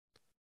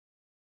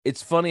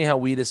 It's funny how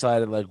we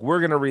decided, like, we're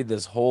going to read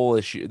this whole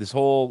issue, this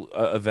whole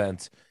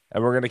event,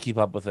 and we're going to keep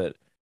up with it.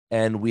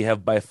 And we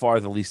have by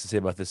far the least to say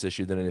about this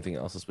issue than anything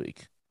else this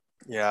week.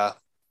 Yeah.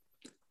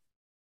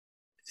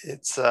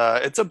 It's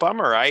a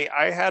bummer.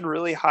 I had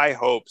really high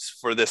hopes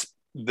for this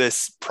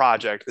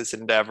project, this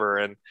endeavor,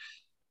 and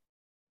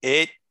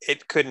it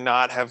could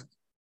not have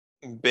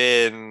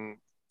been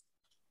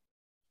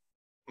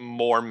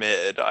more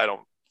mid, I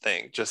don't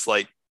think. Just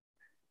like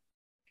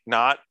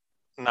not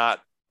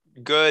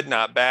good,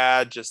 not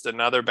bad, just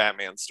another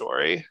Batman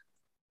story.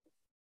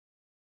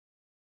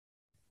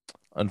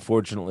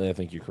 Unfortunately, I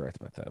think you're correct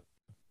about that.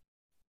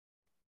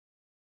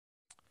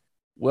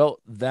 Well,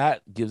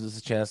 that gives us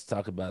a chance to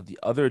talk about the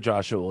other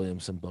Joshua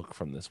Williamson book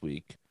from this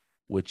week,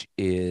 which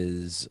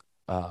is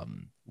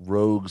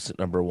Rogues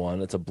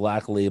 #1. It's a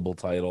Black Label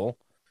title.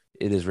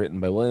 It is written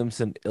by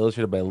Williamson,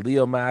 illustrated by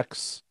Leo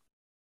Max.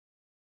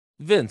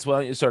 Vince, why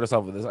don't you start us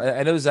off with this?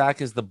 I know Zach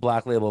is the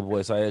Black Label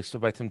boy, so I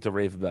expect him to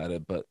rave about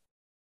it, but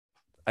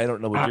I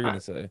don't know what you're going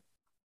to say.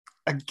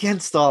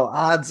 Against all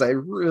odds, I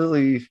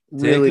really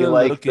Take a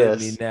like look at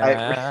this. me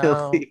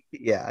now.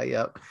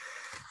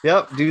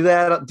 Yep. Do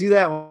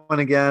that one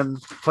again.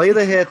 Play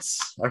the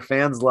hits. Our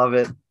fans love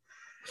it.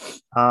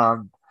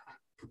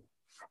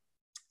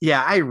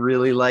 Yeah, I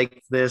really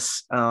like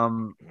this.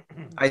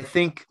 I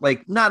think,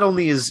 like, not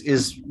only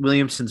is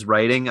Williamson's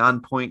writing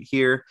on point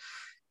here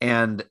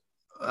and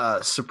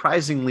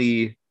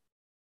surprisingly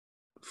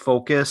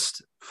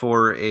focused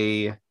for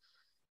a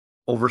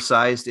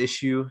oversized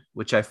issue,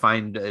 which I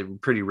find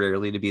pretty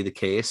rarely to be the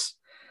case.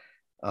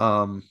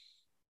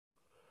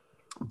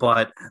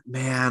 But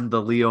man,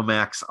 the Leo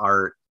Max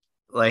art,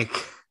 like,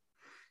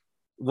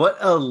 what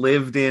a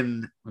lived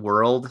in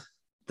world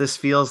this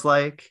feels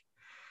like.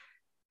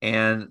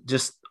 And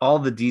just all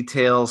the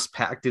details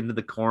packed into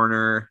the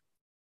corner.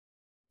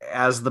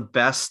 As the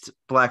best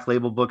Black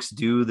Label books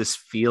do, this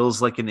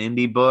feels like an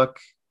indie book,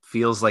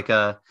 feels like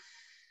the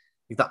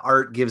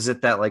art gives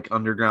it that like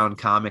underground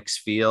comics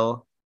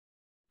feel.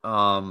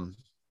 Man,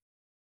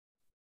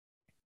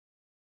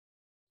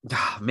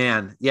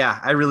 yeah,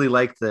 I really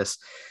liked this.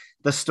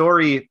 The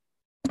story,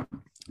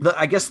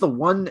 I guess the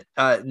one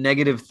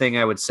negative thing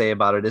I would say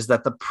about it is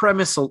that the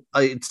premise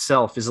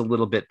itself is a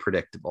little bit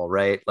predictable,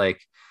 right?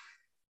 Like,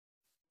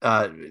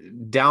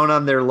 down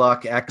on their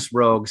luck,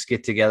 ex-rogues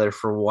get together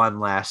for one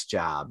last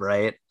job,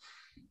 right?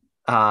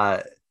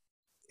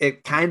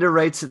 It kind of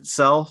writes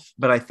itself,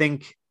 but I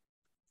think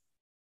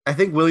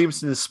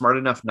Williamson is smart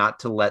enough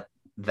not to let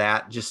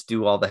that just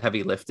do all the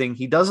heavy lifting.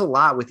 He does a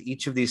lot with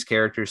each of these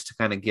characters to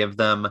kind of give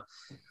them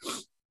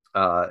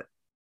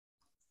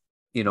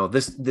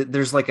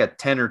there's like a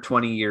 10 or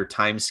 20 year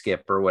time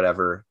skip or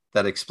whatever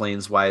that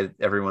explains why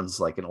everyone's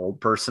like an old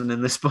person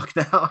in this book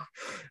now.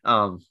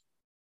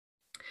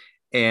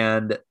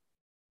 And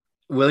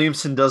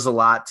Williamson does a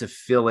lot to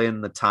fill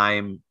in the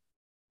time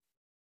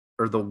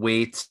or the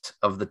weight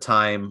of the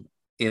time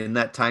in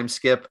that time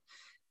skip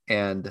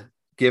and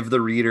give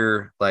the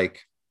reader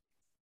like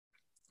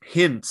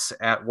hints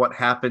at what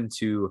happened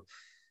to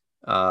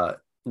Len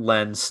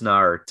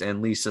Snart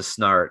and Lisa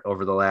Snart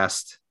over the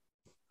last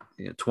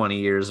 20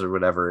 years or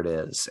whatever it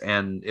is.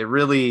 And it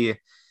really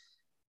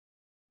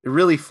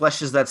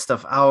fleshes that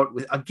stuff out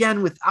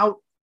without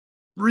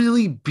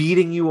really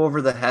beating you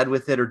over the head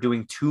with it or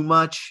doing too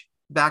much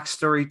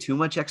backstory, too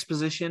much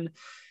exposition.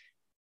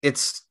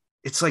 It's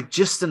like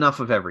just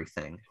enough of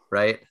everything,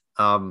 right?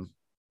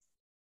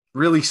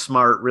 Really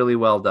smart, really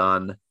well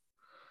done.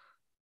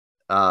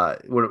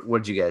 What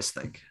did you guys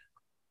think?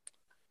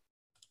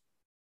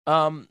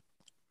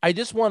 I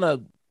just want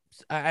to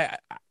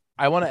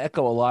I want to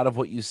echo a lot of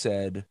what you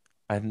said.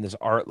 I think this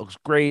art looks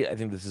great. I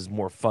think this is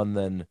more fun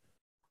than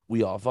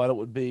we all thought it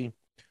would be.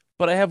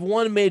 But I have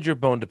one major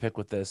bone to pick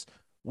with this,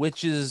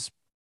 which is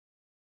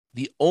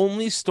the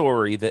only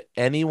story that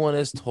anyone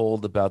has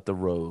told about the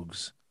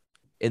Rogues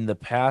in the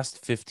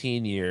past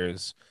 15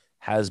 years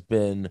has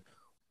been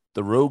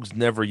the Rogues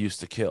never used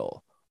to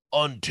kill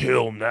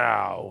until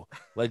now.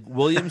 Like,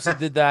 Williamson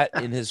did that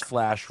in his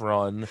Flash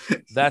run.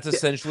 That's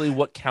essentially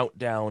what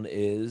Countdown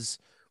is.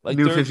 Like,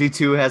 New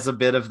 52 has a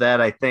bit of that,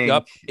 I think.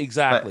 Yep,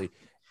 exactly. But...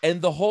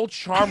 And the whole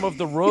charm of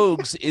the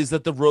Rogues is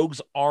that the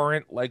Rogues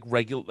aren't like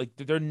regular, like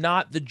they're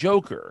not the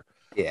Joker.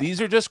 Yeah. These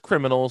are just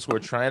criminals who are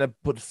trying to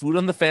put food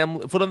on the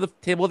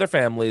table of their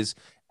families,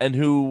 and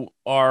who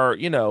are,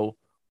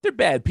 they're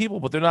bad people,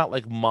 but they're not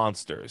like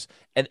monsters.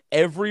 And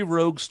every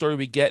Rogue story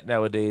we get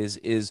nowadays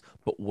is,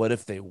 but what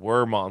if they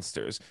were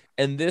monsters?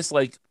 And this,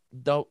 like,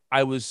 though,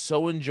 I was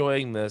so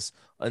enjoying this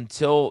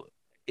until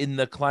in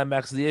the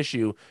climax of the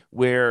issue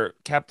where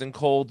Captain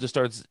Cold just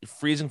starts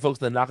freezing folks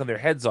and then knocking their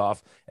heads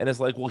off. And it's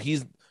like, well,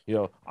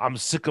 I'm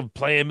sick of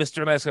playing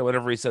Mr. Nice Guy,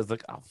 whatever he says.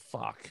 Like, oh,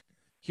 fuck.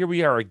 Here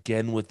we are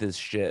again with this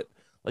shit.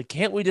 Like,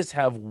 can't we just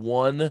have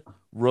one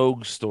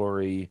rogue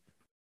story?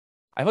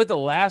 I feel like the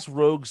last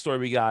rogue story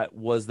we got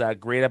was that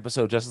great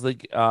episode, Justice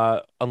League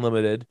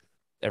Unlimited.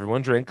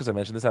 Everyone drink, because I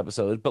mentioned this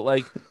episode. But,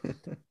 like,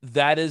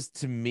 that is,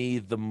 to me,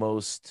 the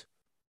most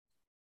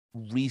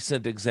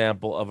recent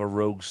example of a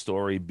rogue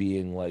story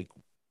being, like,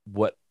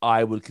 what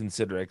I would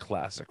consider a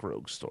classic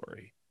rogue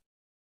story.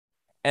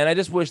 And I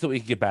just wish that we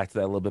could get back to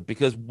that a little bit,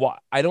 because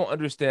I don't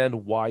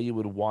understand why you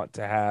would want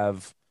to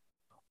have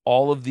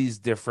all of these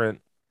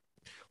different,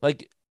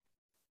 like,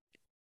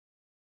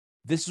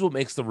 this is what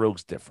makes the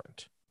rogues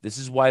different. This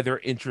is why they're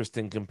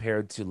interesting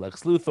compared to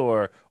Lex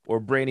Luthor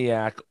or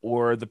Brainiac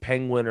or the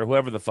Penguin or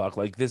whoever the fuck.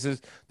 Like, they're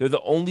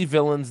the only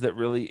villains that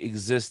really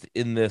exist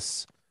in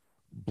this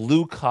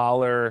blue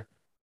collar,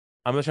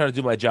 I'm just trying to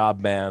do my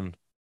job, man,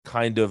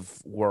 kind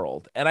of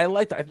world. And I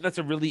like that. I think that's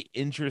a really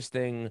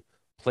interesting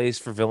place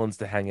for villains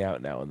to hang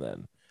out now and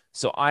then.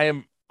 So I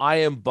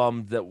am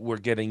bummed that we're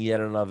getting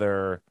yet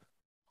another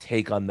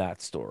take on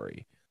that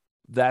story.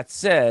 That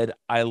said,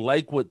 I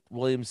like what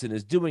Williamson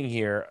is doing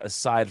here,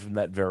 aside from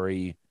that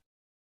very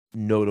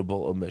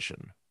notable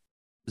omission.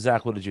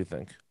 Zach, what did you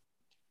think?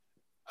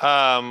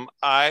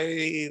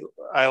 I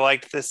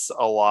liked this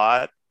a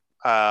lot.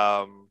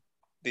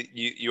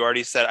 You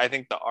already said, I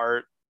think the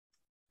art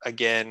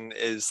again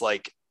is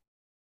like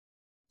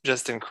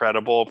just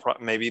incredible,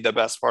 maybe the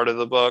best part of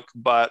the book.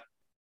 But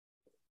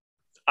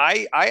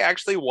I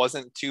actually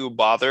wasn't too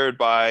bothered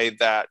by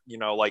that,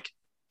 like,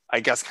 I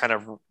guess kind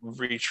of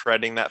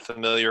retreading that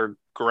familiar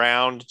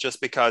ground,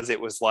 just because it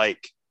was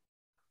like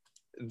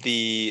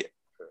it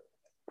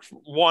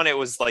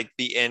was like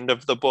the end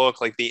of the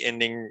book, like the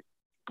ending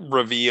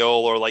reveal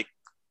or like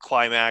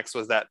climax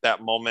was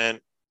that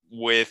moment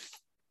with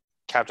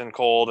Captain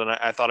Cold, and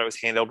I thought it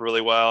was handled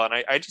really well, and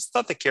I just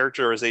thought the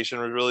characterization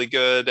was really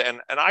good,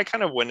 and I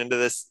kind of went into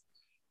this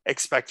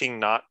expecting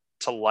not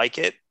to like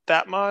it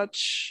that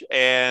much,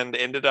 and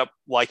ended up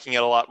liking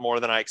it a lot more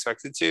than I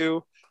expected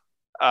to.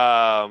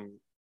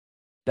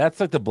 That's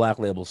like the Black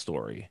Label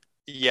story.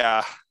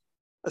 Yeah,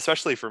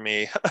 especially for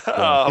me.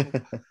 Yeah.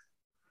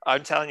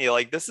 I'm telling you,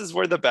 like, this is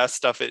where the best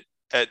stuff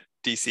at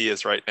DC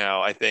is right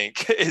now, I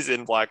think, is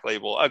in Black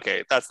Label.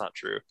 Okay, that's not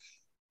true.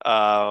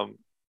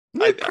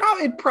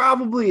 It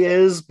probably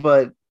is,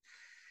 but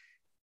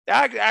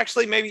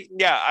actually, maybe,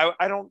 yeah,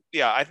 I don't,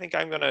 yeah, I think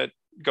I'm going to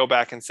go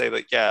back and say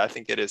that, yeah, I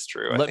think it is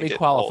true. Let I think me it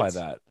qualify holds.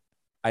 that.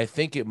 I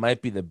think it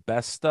might be the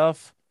best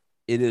stuff.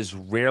 It is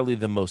rarely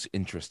the most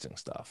interesting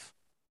stuff.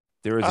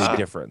 There is a Ah,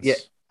 difference. yeah,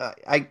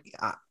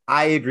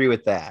 I agree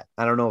with that.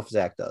 I don't know if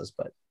Zach does,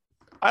 but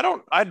I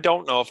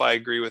don't know if I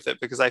agree with it,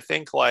 because I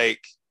think,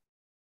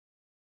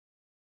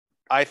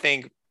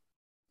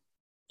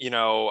 you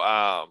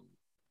know,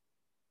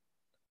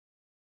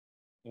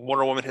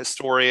 Wonder Woman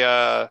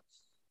Historia,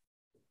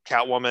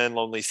 Catwoman,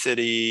 Lonely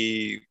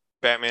City,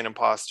 Batman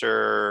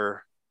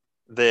Imposter,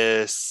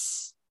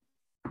 this.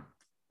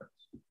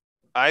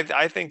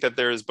 I think that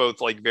there's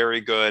both like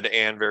very good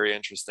and very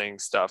interesting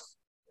stuff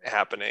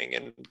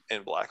happening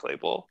in Black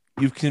Label.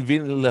 You've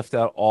conveniently left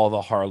out all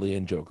the Harley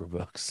and Joker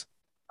books.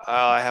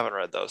 I haven't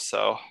read those,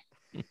 so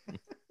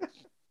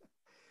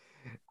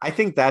I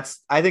think that's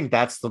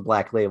the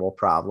Black Label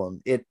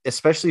problem. It,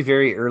 especially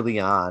very early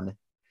on,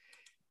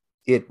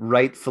 it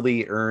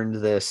rightfully earned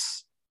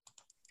this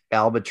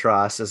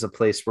albatross as a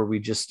place where we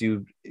just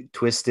do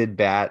twisted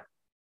Bat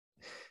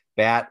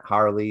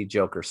Harley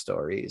Joker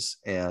stories,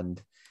 and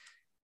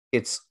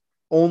it's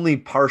only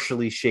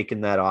partially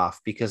shaken that off,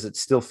 because it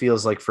still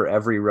feels like for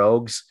every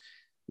rogues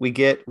we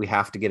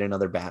have to get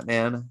another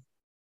Batman.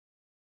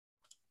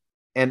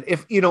 And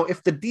if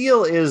the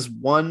deal is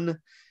one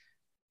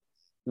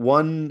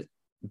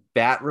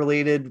Bat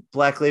related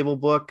Black Label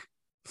book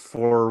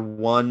for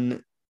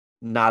one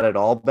not at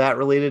all Bat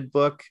related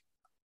book,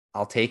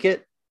 I'll take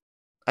it,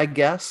 I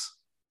guess.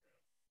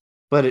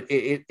 But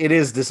it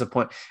is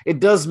disappointing. It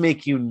does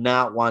make you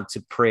not want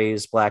to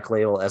praise Black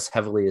Label as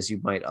heavily as you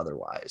might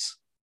otherwise.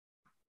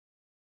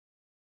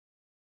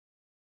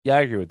 Yeah,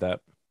 I agree with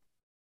that.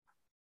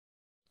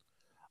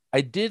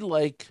 I did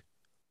like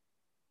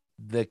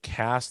the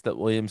cast that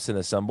Williamson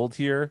assembled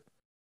here.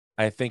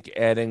 I think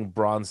adding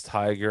Bronze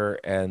Tiger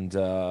and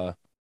there's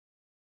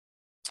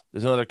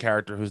another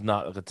character who's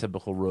not like a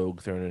typical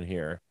rogue thrown in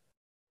here.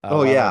 Oh,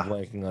 Why am I yeah.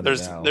 blanking on it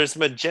there's now? there's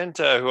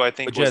Magenta, who I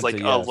think was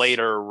Magenta, like a yes.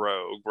 later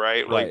rogue,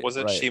 right? Like, Right,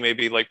 wasn't right. she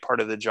maybe like part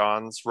of the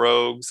John's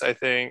rogues, I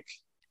think?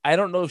 I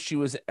don't know if she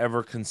was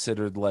ever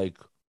considered like,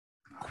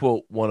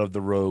 quote, one of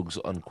the rogues,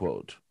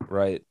 unquote,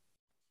 right?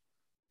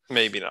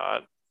 Maybe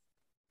not.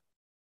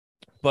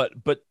 But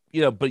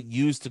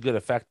used to good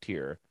effect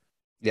here.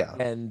 Yeah.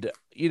 And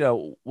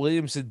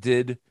Williamson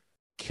did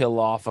kill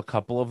off a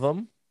couple of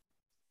them,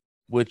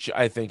 which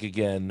I think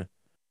again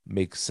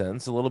makes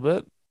sense a little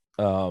bit.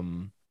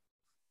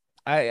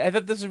 I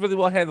thought this is really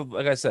well handled.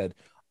 Like I said,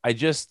 I'm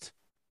just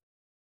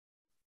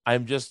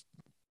I'm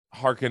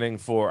hankering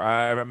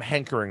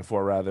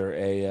for rather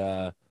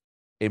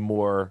a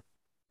more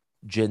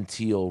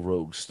genteel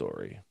rogue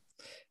story.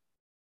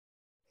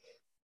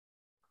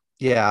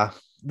 Yeah,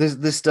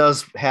 this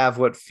does have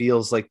what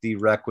feels like the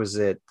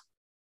requisite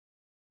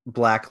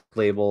black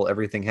label.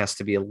 Everything has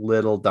to be a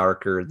little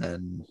darker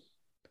than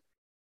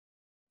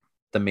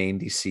the main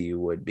DCU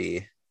would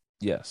be.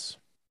 Yes.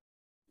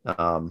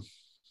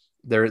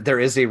 There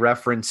is a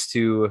reference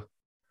to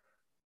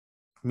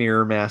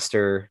Mirror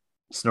Master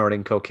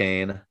snorting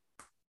cocaine.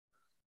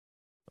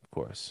 Of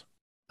course.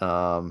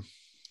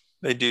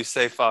 They do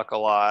say fuck a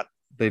lot.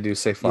 They do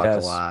say fuck a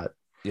Yes. lot.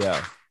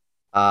 Yeah.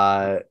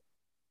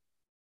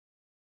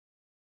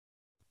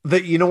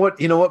 You know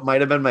what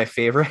might have been my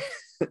favorite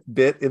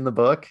bit in the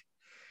book?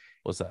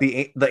 What's that?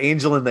 The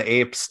Angel and the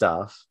Ape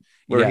stuff,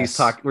 where Yes.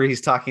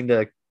 he's talking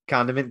to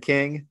Condiment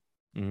King,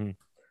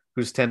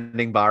 who's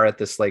tending bar at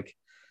this like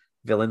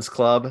villains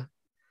club.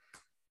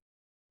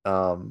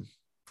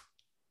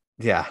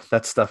 Yeah,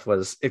 that stuff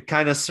it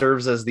kind of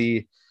serves as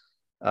the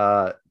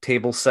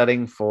table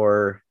setting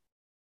for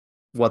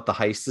what the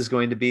heist is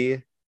going to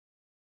be.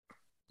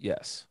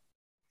 Yes.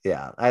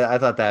 Yeah, I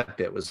thought that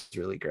bit was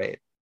really great.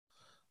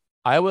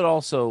 I would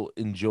also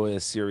enjoy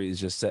a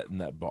series just set in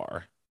that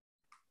bar.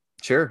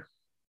 Sure.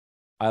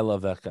 I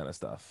love that kind of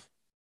stuff.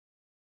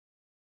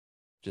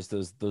 Just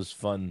those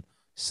fun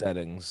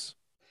settings.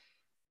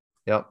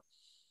 Yep.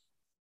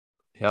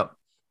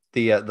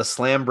 The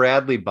Slam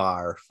Bradley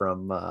bar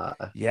from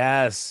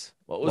Yes.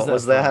 What was that?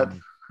 Was that?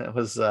 That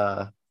was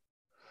oh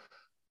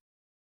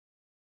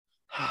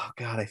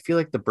god, I feel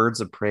like the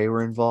Birds of Prey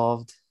were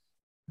involved.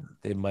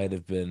 They might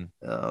have been.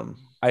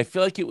 I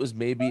feel like it was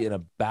maybe in a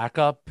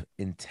backup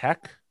in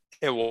tech.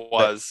 It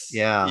was.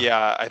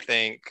 Yeah, I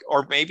think.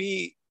 Or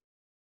maybe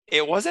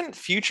it wasn't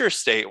Future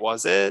State,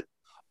 was it?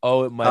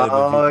 Oh, it might have been.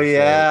 Oh, Future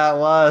yeah, State. it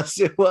was.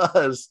 It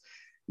was.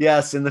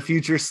 Yes, in the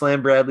future,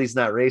 Slam Bradley's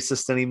not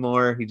racist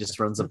anymore. He just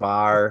runs a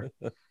bar.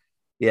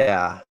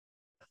 Yeah.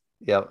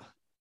 Yep.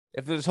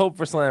 If there's hope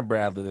for Slam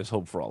Bradley, there's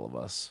hope for all of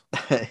us.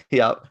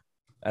 Yep.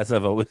 As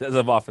I've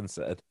often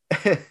said.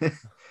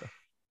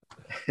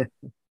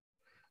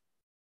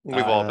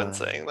 We've all been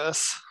saying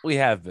this. We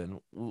have been.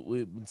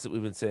 We've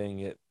been saying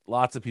it.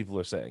 Lots of people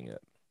are saying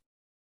it.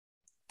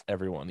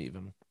 Everyone,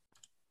 even.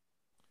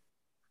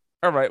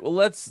 All right. Well,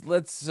 let's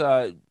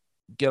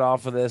get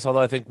off of this.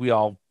 Although I think we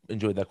all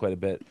enjoyed that quite a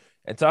bit,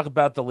 and talk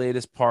about the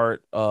latest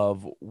part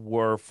of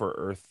War for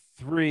Earth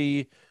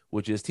 3,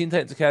 which is Teen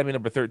Titans Academy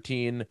number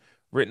 13,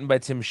 written by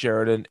Tim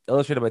Sheridan,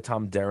 illustrated by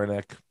Tom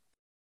Derenick.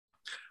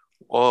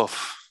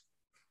 Oof.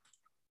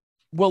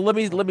 Well, let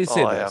me say all this.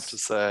 I have to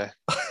say.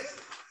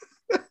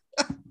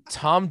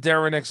 Tom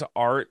Derenick's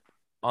art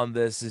on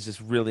this is just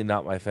really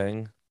not my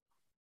thing.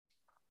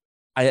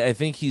 I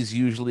think he's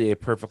usually a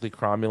perfectly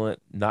cromulent,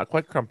 not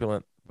quite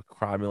crumpulent, but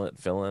cromulent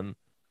villain.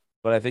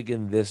 But I think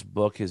in this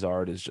book, his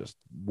art is just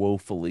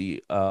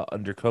woefully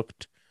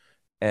undercooked,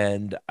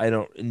 and I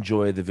don't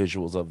enjoy the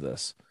visuals of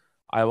this.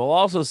 I will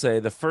also say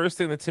the first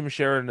thing that Tim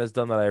Sheridan has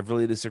done that I've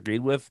really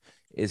disagreed with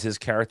is his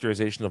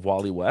characterization of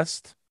Wally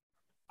West.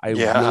 I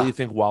really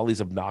think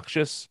Wally's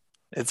obnoxious.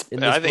 I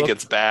think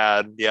it's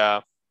bad.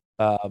 Yeah.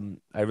 I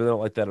really don't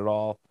like that at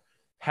all.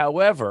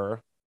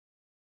 However,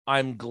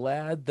 I'm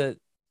glad that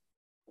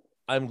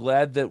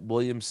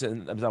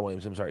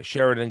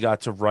Sheridan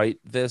got to write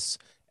this,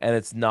 and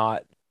it's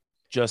not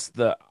just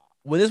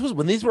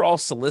when these were all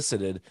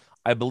solicited,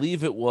 I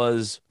believe it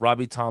was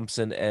Robbie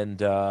Thompson and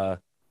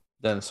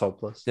Dennis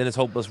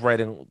Hopeless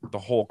writing the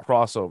whole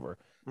crossover.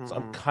 So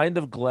I'm kind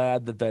of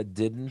glad that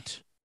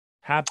didn't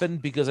happen,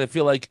 because I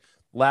feel like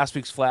last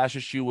week's Flash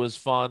issue was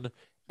fun,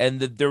 and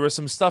that there was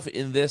some stuff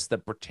in this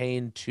that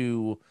pertained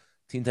to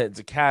Teen Titans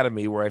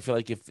Academy where I feel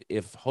like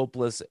if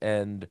Hopeless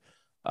and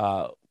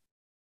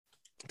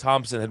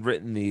Thompson had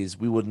written these,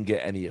 we wouldn't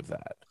get any of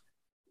that.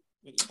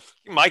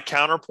 My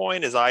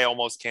counterpoint is I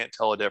almost can't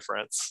tell a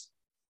difference.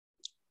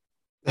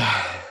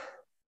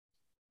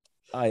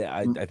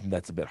 I think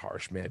that's a bit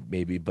harsh, man.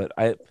 Maybe, but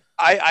I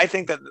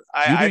think that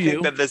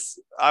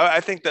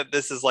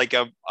this is like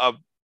a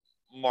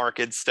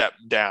marked step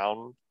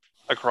down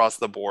across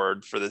the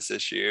board for this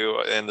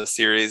issue in the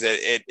series.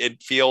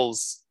 It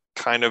feels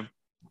kind of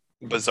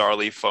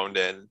bizarrely phoned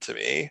in to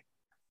me.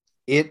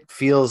 It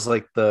feels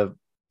like the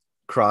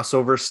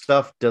crossover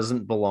stuff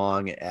doesn't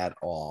belong at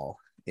all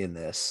in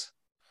this.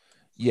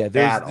 Yeah,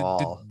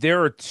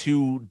 there are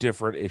two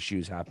different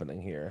issues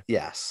happening here.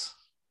 Yes.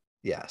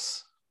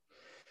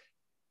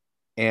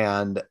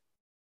 And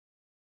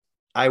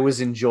I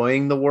was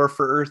enjoying the War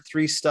for Earth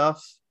 3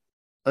 stuff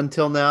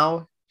until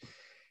now,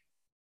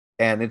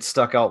 and it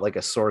stuck out like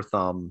a sore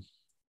thumb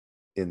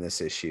in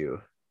this issue.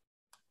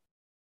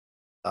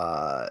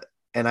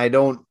 And I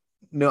don't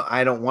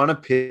want to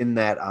pin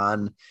that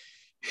on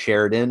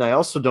Sheridan. I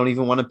also don't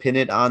even want to pin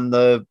it on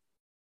the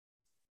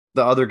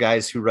other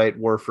guys who write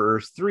War for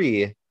Earth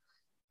 3.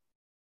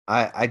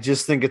 I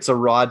just think it's a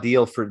raw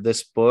deal for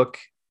this book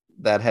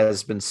that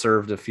has been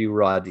served a few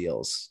raw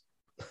deals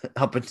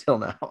up until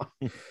now.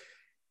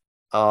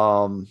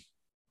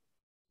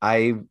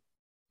 I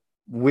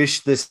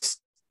wish this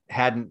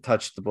hadn't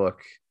touched the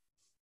book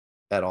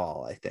at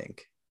all, I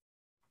think.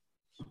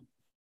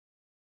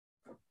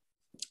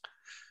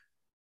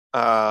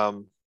 I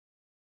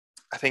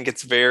think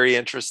it's very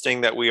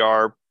interesting that we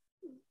are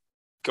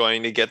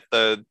going to get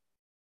the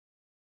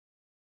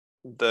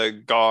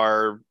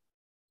Gar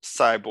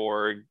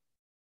cyborg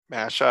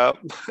mashup.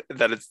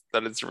 that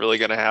it's really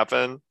going to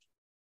happen.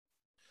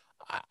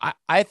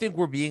 I think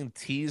we're being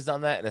teased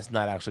on that, and it's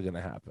not actually going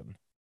to happen.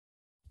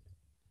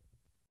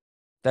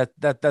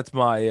 That's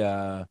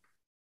my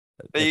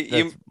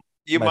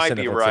you my might be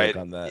cynical right take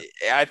on that.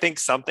 I think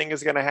something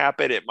is going to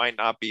happen. It might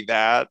not be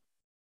that.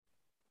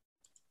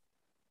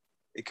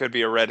 It could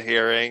be a red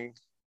herring.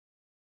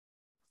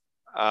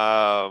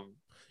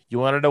 You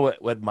want to know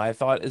what my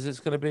thought is it's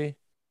going to be?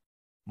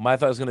 My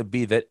thought is going to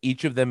be that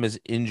each of them is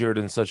injured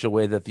in such a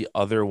way that the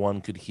other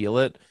one could heal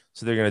it,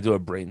 so they're going to do a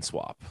brain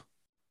swap.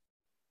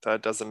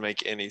 That doesn't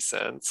make any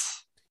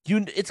sense.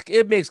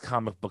 It makes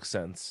comic book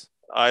sense.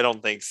 I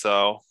don't think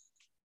so.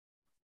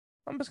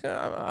 I'm just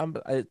gonna.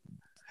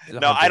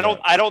 No,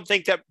 I don't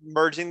think that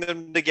merging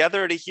them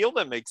together to heal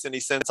them makes any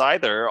sense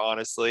either.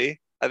 Honestly,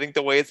 I think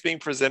the way it's being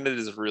presented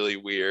is really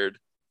weird.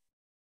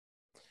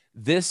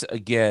 This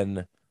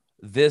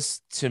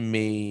to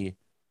me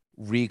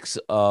reeks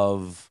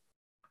of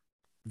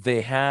they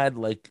had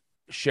like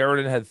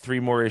Sheridan had 3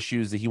 more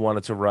issues that he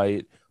wanted to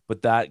write,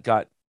 but that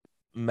got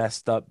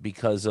messed up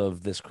because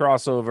of this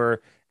crossover,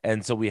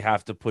 and so we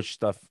have to push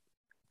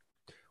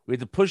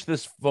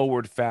this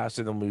forward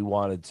faster than we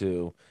wanted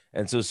to,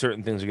 and so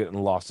certain things are getting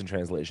lost in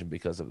translation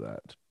because of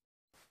that.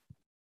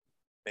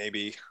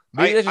 Maybe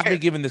that's just me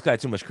giving this guy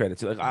too much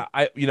credit. Like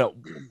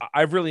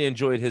I've really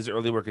enjoyed his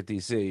early work at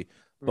DC,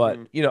 but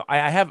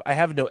I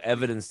have no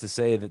evidence to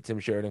say that Tim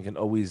Sheridan can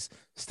always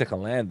stick a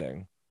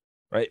landing.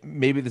 Right?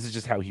 Maybe this is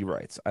just how he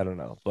writes. I don't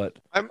know, but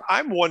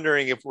I'm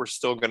wondering if we're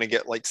still going to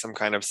get like some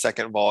kind of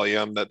second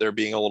volume that they're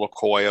being a little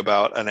coy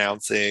about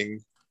announcing.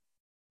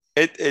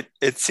 It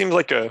seems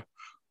like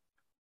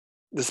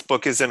this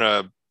book is in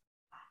a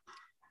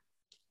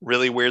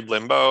really weird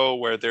limbo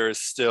where there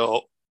is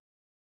still,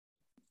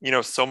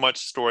 so much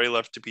story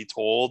left to be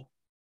told,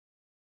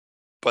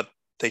 but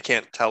they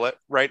can't tell it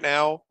right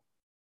now.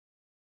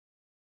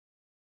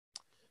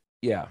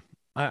 Yeah,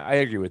 I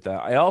agree with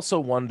that. I also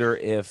wonder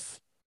if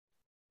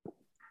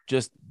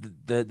just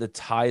the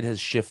tide has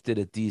shifted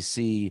at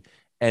DC,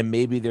 and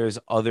maybe there's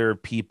other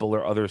people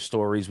or other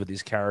stories with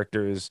these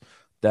characters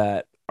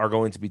that are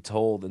going to be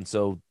told, and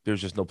so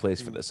there's just no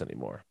place for this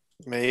anymore.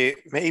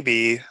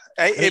 Maybe,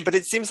 but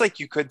it seems like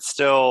you could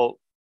still.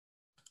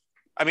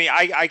 I mean,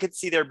 I could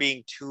see there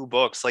being 2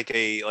 books, like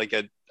a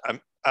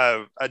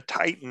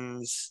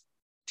Titans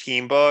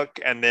team book,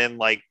 and then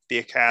like the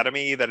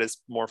Academy that is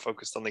more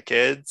focused on the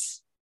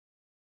kids.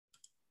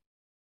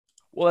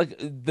 Well, like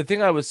the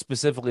thing I was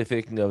specifically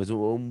thinking of is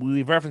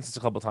we've referenced this a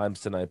couple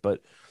times tonight,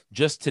 but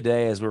just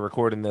today, as we're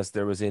recording this,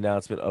 there was the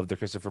announcement of the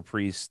Christopher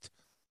Priest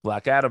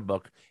Black Adam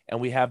book,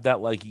 and we have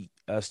that like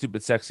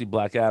stupid, sexy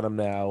Black Adam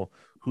now,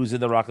 who's in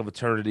the Rock of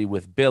Eternity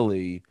with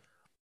Billy,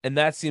 and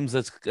that seems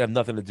to have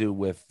nothing to do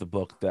with the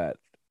book that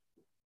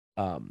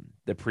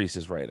the Priest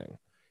is writing.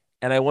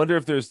 And I wonder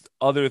if there's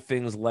other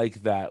things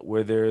like that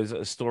where there's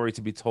a story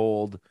to be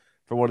told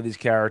for one of these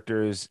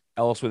characters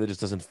elsewhere that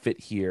just doesn't fit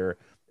here.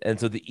 And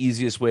so the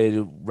easiest way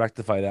to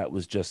rectify that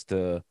was just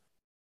to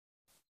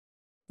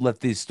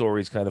let these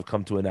stories kind of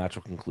come to a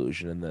natural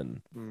conclusion, and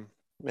then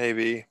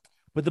maybe.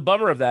 But the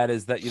bummer of that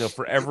is that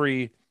for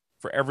every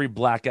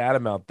Black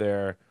Adam out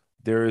there,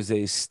 there is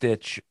a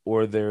Stitch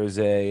or there's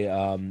a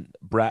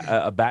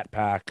Bat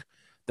Pack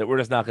that we're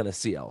just not going to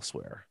see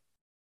elsewhere.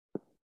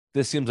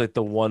 This seems like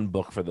the one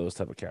book for those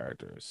type of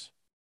characters.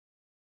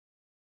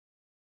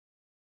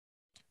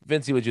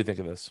 Vincey, what'd you think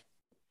of this?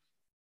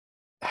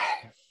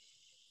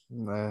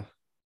 I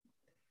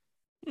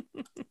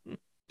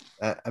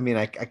mean,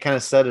 I kind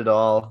of said it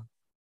all,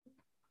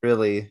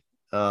 really.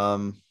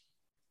 I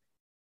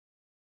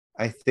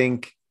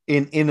think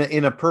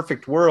in a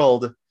perfect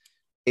world,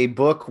 a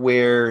book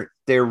where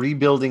they're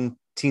rebuilding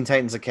Teen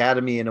Titans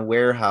Academy in a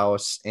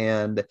warehouse,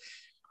 and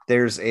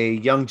there's a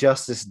Young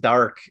Justice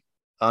Dark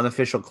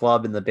unofficial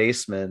club in the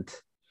basement,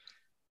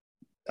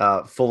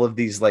 full of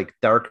these like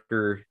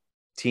darker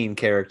teen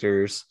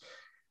characters.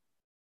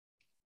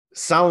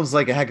 Sounds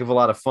like a heck of a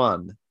lot of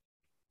fun,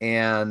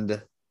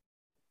 and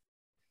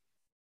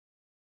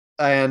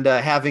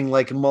having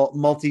like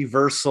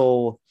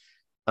multiversal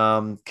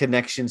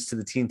connections to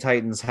the Teen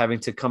Titans, having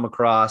to come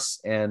across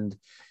and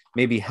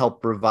maybe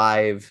help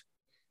revive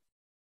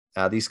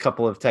these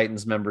couple of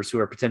Titans members who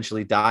are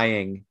potentially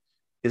dying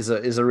is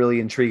a really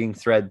intriguing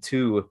thread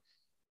too.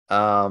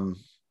 And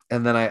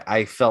then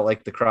I felt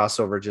like the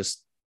crossover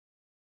just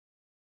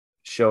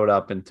showed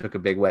up and took a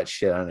big wet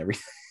shit on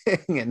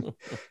everything. And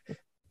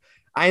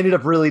I ended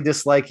up really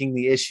disliking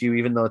the issue,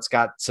 even though it's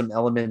got some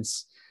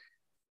elements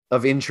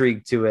of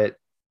intrigue to it.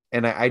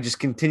 And I just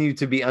continue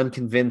to be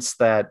unconvinced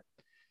that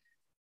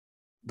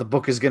the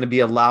book is going to be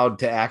allowed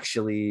to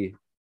actually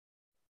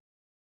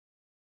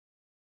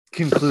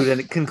conclude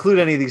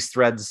any of these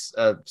threads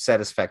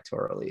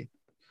satisfactorily,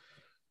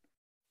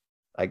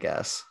 I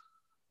guess.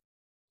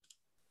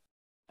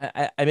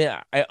 I mean,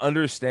 I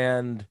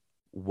understand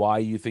why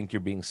you think you're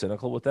being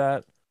cynical with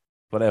that,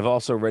 but I've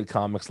also read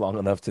comics long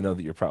enough to know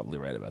that you're probably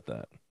right about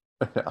that.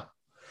 Yeah.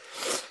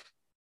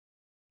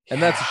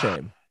 And that's a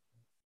shame.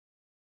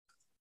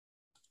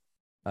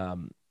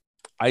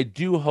 I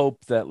do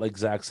hope that, like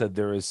Zach said,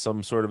 there is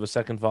some sort of a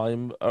second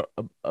volume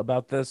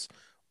about this,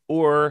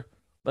 or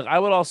like I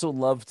would also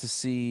love to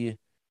see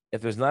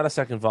if there's not a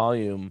second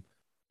volume,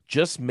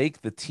 just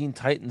make the Teen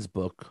Titans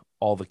book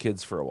all the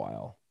kids for a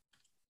while.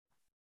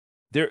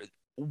 There,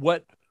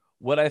 what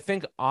I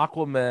think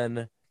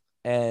Aquaman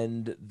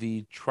and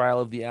the Trial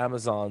of the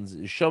Amazons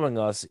is showing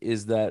us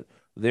is that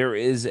there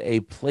is a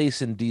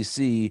place in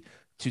DC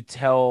to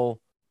tell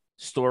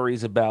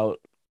stories about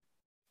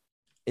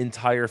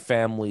entire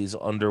families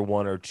under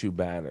one or two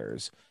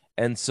banners.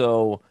 And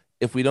so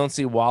if we don't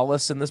see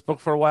Wallace in this book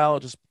for a while,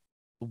 just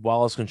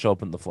Wallace can show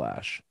up in the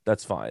Flash.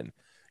 That's fine.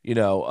 You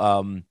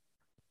know,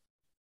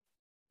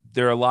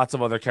 there are lots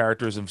of other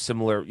characters of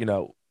similar, you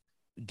know,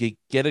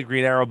 get a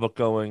Green Arrow book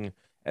going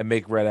and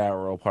make Red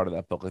Arrow part of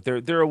that book. Like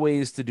there are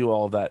ways to do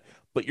all of that,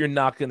 but you're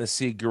not going to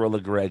see Gorilla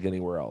Greg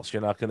anywhere else.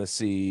 You're not going to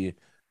see,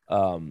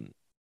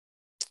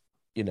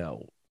 you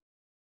know,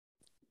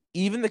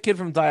 even the kid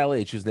from Dial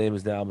H, whose name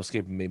is now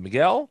escaping me,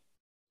 Miguel.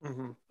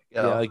 Mm-hmm.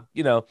 Yeah, like,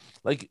 you know,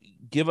 like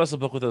give us a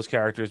book with those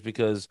characters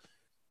because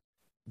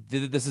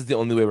this is the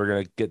only way we're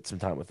gonna get some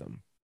time with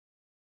them.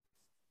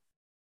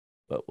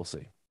 But we'll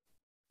see.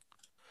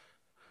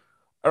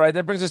 All right,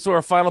 that brings us to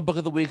our final book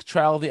of the week,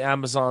 Trial of the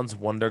Amazons,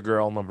 Wonder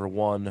Girl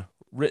 #1,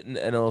 written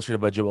and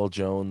illustrated by Joelle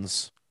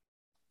Jones.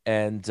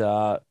 And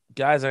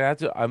guys, I have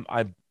to.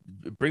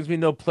 It brings me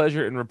no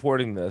pleasure in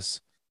reporting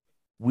this.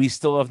 We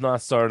still have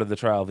not started the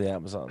Trial of the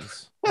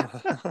Amazons.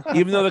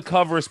 Even though the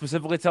cover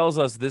specifically tells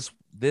us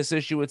this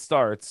issue it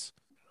starts,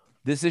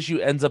 this issue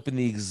ends up in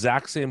the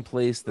exact same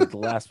place that the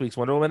last week's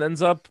Wonder Woman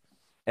ends up,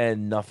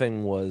 and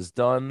nothing was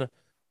done.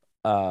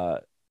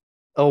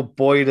 Oh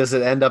boy, does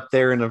it end up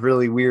there in a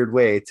really weird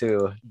way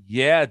too.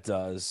 Yeah, it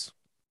does.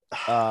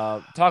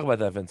 Talk about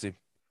that, Vincey.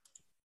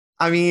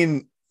 I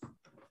mean,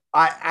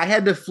 I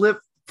had to flip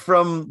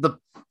from the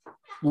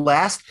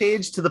last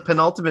page to the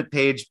penultimate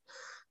page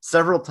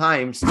several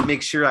times to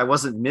make sure I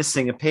wasn't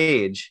missing a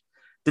page.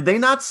 Did they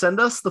not send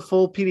us the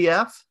full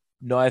PDF?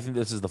 No, I think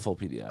this is the full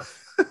PDF.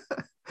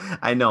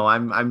 I know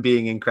I'm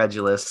being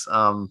incredulous.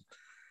 Boy,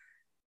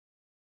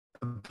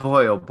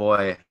 oh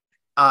boy.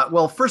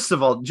 Well, first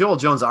of all, Joelle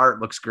Jones' art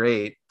looks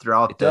great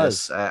throughout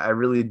this. I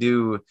really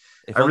do.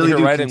 If I only really her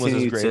do writing was as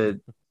continue great. to.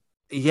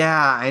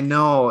 Yeah, I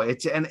know.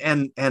 It's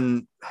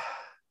and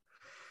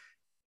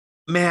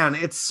man,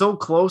 it's so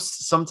close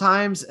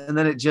sometimes, and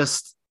then it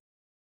just.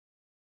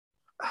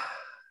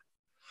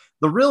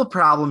 The real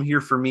problem here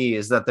for me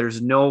is that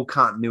there's no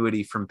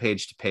continuity from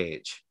page to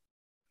page.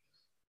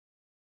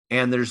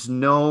 And there's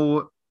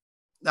no,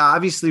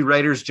 obviously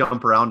writers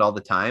jump around all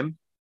the time,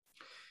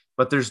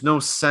 but there's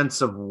no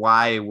sense of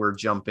why we're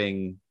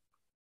jumping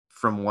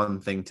from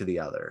one thing to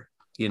the other,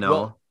 you know?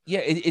 Well,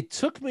 yeah, it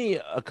took me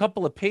a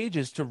couple of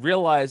pages to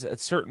realize at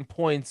certain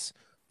points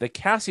that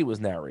Cassie was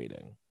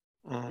narrating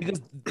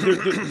because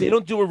they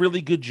don't do a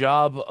really good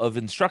job of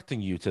instructing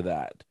you to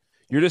that.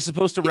 You're just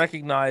supposed to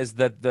recognize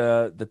that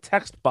the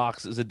text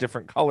box is a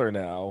different color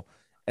now,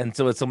 and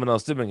so it's someone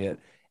else doing it.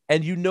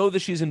 And you know that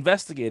she's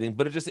investigating,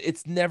 but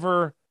it's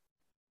never.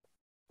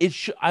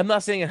 I'm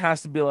not saying it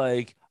has to be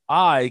like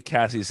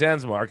Cassie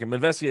Sandsmark, am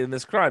investigating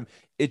this crime.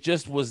 It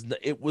just was.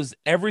 It was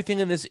everything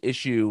in this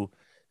issue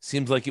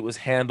seems like it was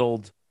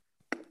handled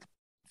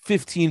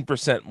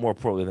 15% more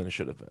poorly than it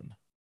should have been.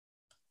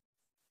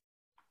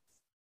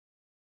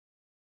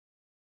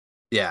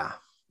 Yeah.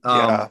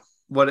 Yeah.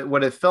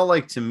 What it felt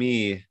like to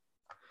me,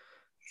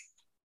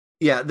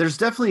 yeah, there's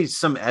definitely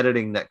some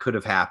editing that could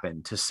have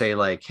happened to say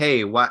like,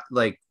 hey, what,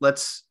 like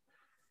let's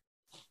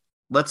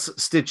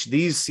stitch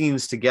these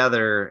scenes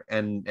together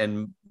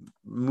and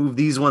move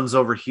these ones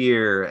over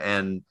here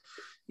and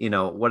you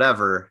know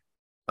whatever.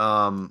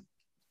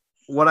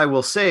 What I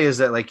will say is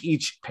that like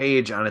each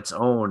page on its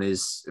own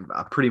is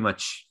pretty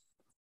much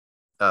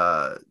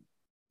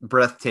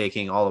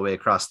breathtaking all the way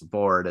across the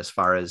board as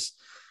far as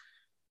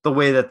the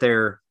way that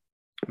they're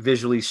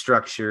visually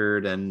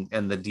structured and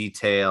the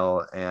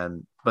detail.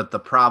 And but the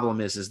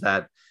problem is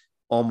that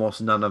almost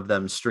none of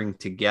them string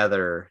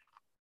together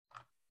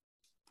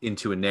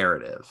into a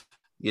narrative,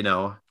 you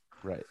know?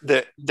 Right.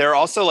 There are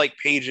also like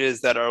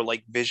pages that are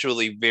like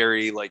visually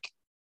very like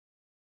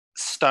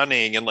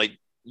stunning and like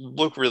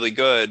look really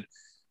good,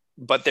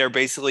 but they're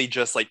basically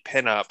just like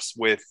pinups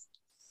with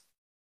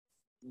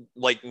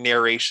like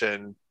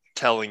narration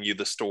telling you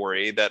the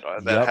story that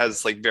Yep.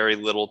 has like very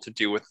little to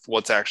do with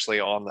what's actually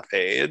on the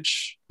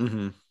page.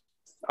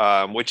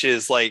 Mm-hmm. Which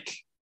is like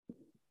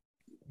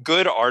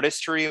good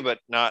artistry, but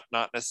not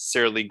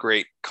necessarily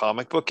great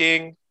comic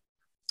booking.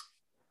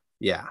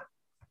 Yeah.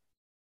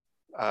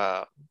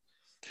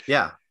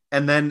 Yeah.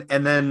 And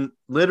then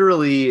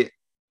literally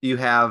you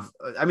have,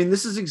 I mean,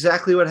 this is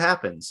exactly what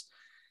happens.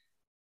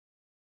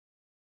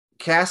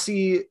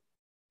 Cassie,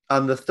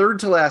 on the third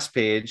to last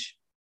page,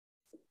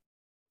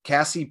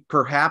 Cassie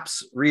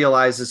perhaps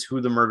realizes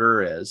who the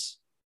murderer is.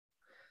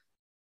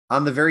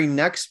 on the very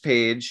next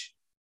page,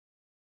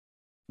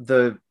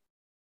 the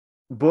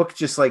book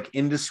just like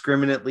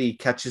indiscriminately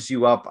catches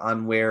you up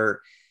on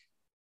where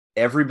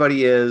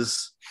everybody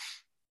is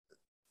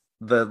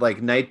the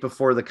like night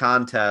before the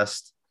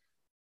contest,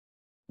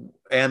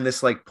 and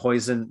this like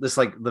poison, this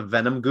like the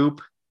venom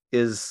goop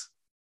is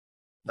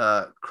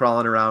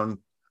crawling around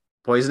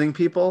poisoning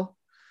people.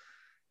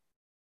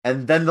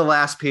 And then the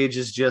last page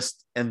is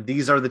just, and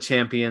these are the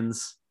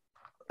champions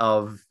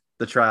of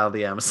the Trial of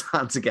the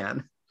Amazons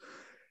again.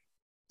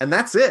 And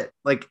that's it.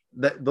 Like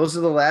those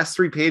are the last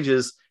 3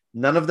 pages.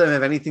 None of them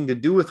have anything to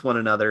do with one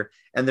another.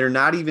 And they're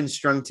not even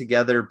strung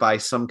together by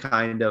some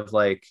kind of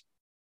like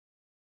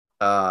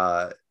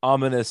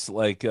ominous,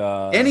 like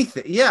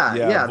anything.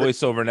 Yeah.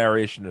 Voiceover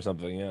narration or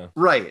something. Yeah.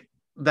 Right.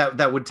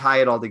 That would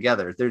tie it all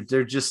together.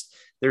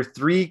 They're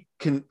 3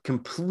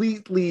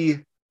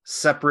 completely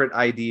separate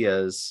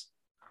ideas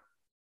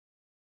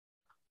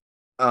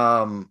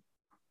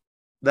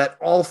that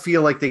all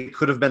feel like they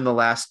could have been the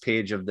last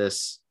page of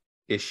this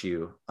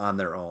issue on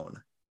their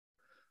own,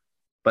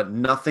 but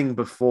nothing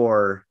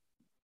before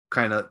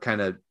kind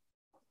of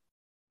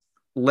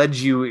led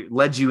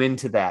you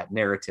into that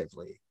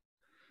narratively.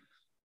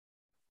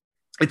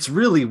 It's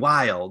really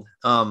wild.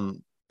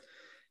 The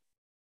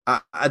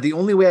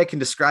only way I can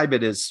describe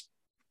it is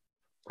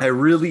I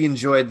really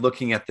enjoyed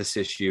looking at this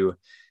issue,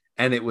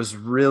 and it was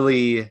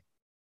really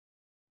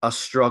a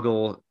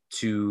struggle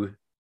to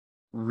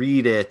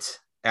read it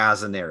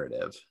as a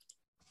narrative,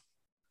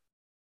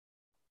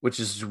 which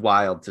is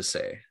wild to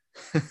say.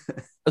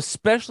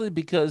 Especially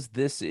because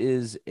this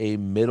is a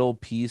middle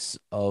piece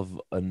of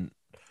a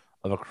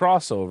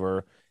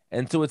crossover,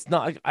 and so it's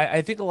not.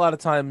 I think a lot of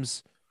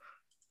times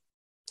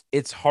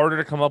it's harder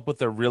to come up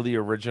with a really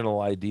original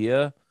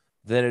idea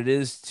than it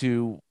is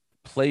to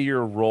play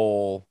your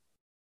role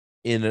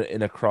in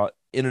an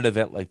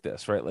event like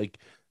this, right? Like,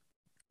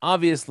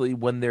 obviously,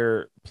 when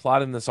they're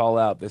plotting this all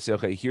out, they say,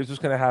 okay, here's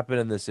what's going to happen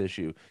in this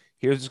issue.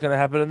 Here's what's going to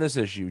happen in this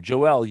issue.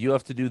 Joel, you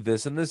have to do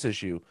this in this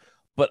issue.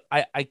 But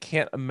I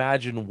can't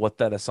imagine what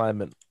that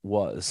assignment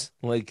was.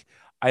 Like,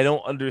 I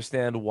don't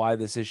understand why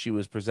this issue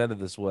was presented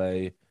this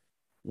way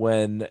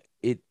when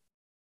it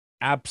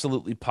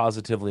absolutely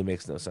positively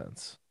makes no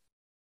sense.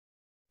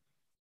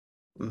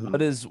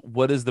 Mm-hmm.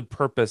 What is the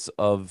purpose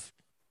of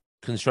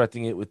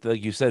constructing it with,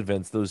 like you said,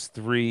 Vince, those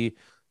 3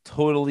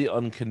 totally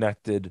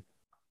unconnected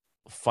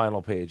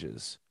final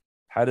pages?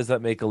 How does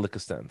that make a lick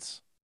of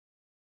sense?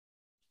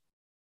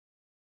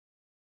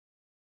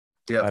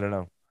 Yeah, I don't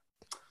know.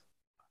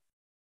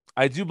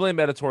 I do blame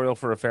editorial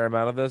for a fair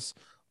amount of this,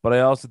 but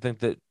I also think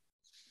that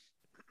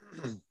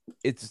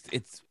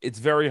it's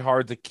very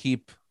hard to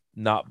keep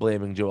not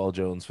blaming Joel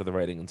Jones for the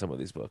writing in some of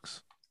these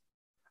books.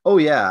 Oh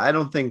yeah, I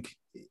don't think.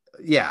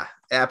 Yeah,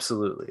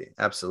 absolutely.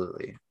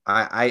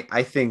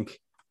 I think.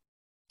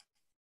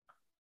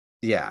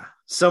 Yeah,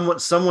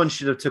 someone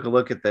should have took a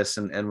look at this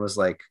and was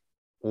like,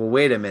 well,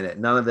 wait a minute,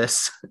 none of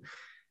this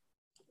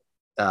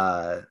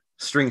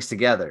strings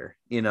together,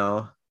 you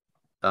know.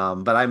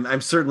 But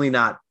I'm certainly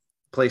not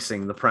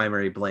placing the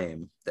primary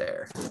blame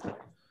there.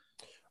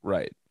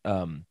 Right.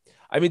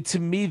 I mean, to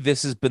me,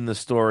 this has been the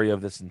story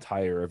of this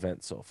entire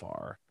event so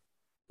far,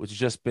 which has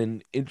just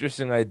been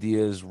interesting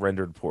ideas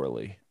rendered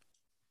poorly.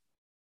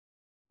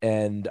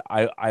 And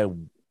I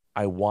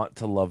want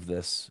to love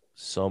this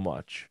so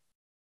much,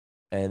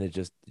 and it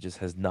just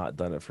has not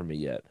done it for me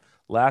yet.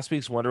 Last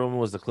week's Wonder Woman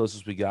was the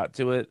closest we got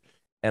to it,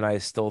 and I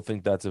still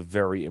think that's a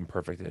very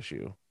imperfect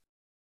issue.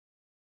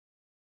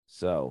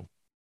 So,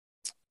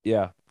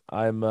 yeah,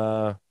 I'm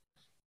I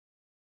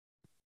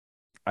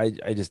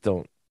just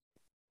don't.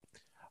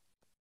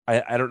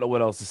 I don't know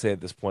what else to say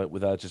at this point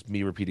without just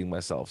me repeating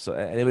myself. So,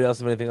 anybody else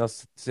have anything else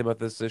to say about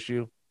this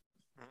issue?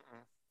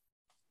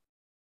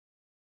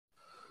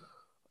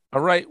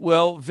 All right.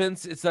 Well,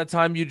 Vince, it's that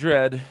time you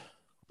dread.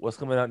 What's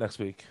coming out next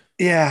week?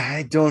 Yeah,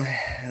 I don't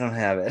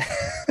have it.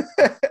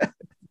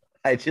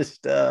 I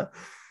just don't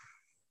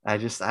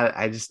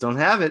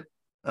have it.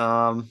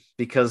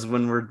 Because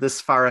when we're this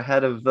far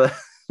ahead of the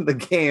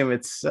game,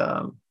 it's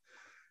you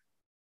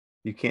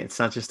can't. It's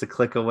not just a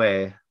click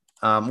away.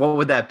 What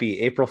would that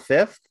be? April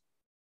 5th?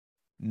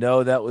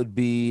 No, that would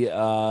be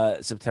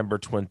September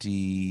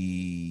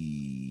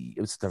 20.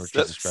 It was September.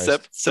 Jesus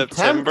Christ.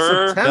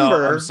 September.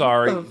 No, I'm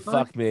sorry.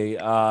 Fuck me.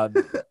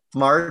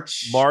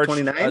 March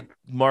 29th?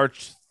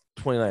 March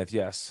 29th,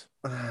 yes.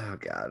 Oh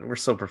God, we're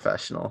so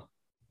professional.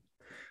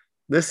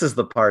 This is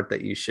the part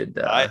that you should.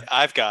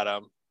 I've got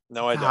them.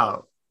 No, I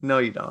don't. No,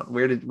 you don't.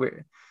 Where?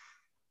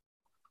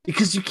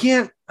 Because you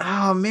can't.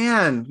 Oh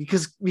man,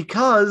 because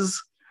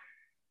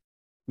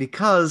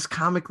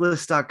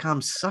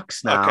comiclist.com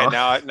sucks now. Okay,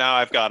 now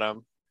I've got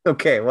them.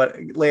 Okay, what?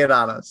 Lay it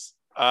on us.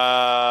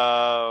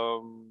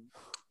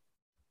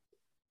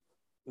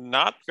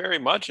 Not very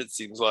much, it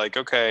seems like.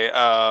 Okay.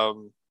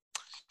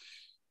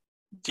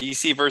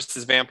 DC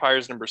versus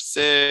Vampires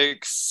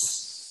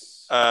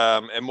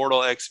 #6.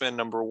 Immortal X-Men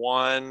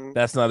 #1.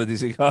 That's not a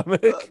DC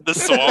comic. The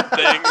Swamp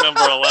Thing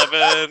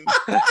 #11.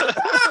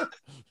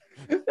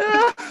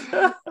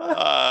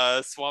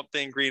 Swamp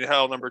Thing Green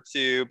Hell number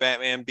 2,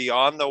 Batman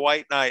Beyond the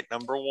White Knight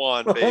number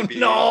 1, Oh, baby.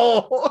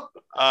 no.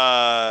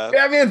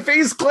 Batman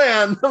Face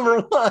Clan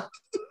number 1.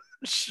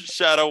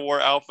 Shadow War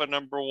Alpha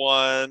number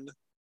 1,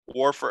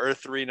 War for Earth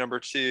 3 number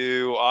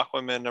 2,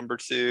 Aquaman number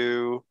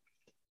 2.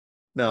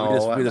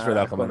 No, we just read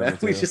Aquaman number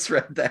 2. We just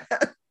read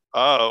that.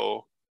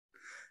 Oh,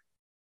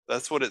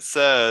 that's what it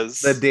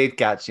says. The date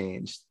got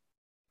changed.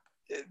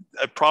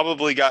 It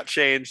probably got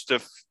changed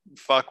to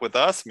fuck with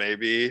us,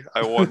 maybe.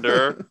 I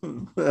wonder.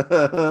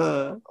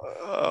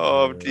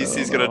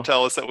 DC's going to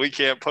tell us that we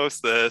can't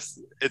post this.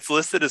 It's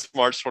listed as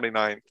March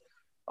 29th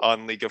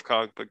on League of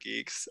Comic Book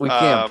Geeks. We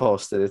can't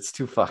post it. It's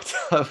too fucked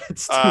up.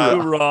 It's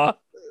too raw.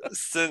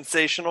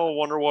 Sensational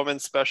Wonder Woman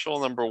special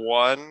number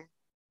 1.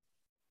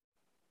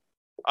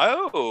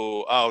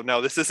 Oh no,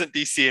 this isn't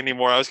DC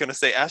anymore. I was going to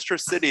say Astro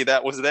City.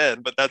 That was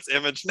then, but that's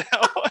Image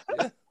now.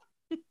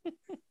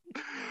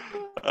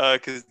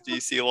 Because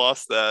DC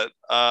lost that.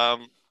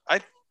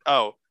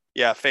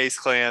 Face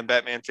Clan,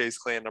 Batman Face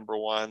Clan number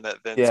 1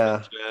 that Vince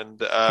mentioned.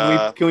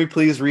 Can we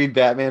please read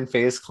Batman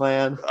Face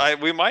Clan?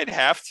 We might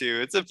have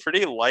to. It's a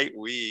pretty light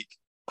week.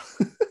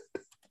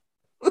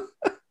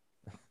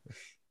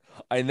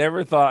 I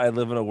never thought I'd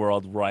live in a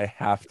world where I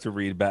have to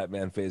read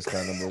Batman Face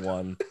Clan number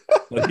 1.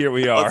 But here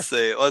we are.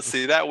 Let's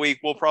see. That week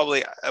we'll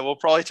probably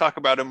talk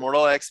about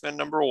Immortal X-Men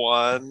number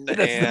 1 and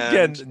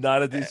again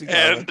not a DC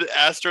and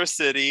Astro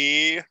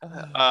City.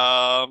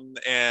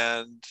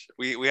 And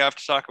we have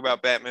to talk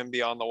about Batman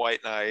Beyond the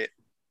White Knight.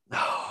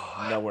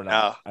 No, we're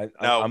not.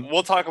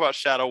 We'll talk about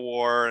Shadow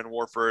War and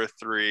War for Earth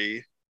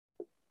 3.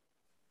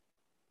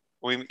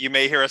 You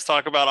may hear us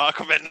talk about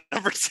Aquaman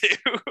number 2.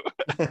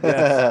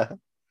 Yes.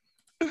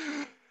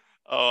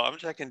 Oh, I'm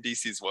checking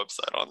DC's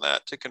website on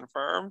that to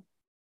confirm.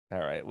 All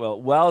right.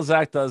 Well, while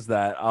Zach does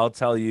that, I'll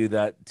tell you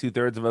that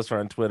 2/3 of us are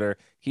on Twitter.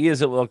 He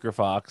is at Wilker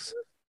Fox.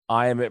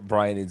 I am at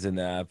Brian Needs a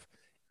Nap.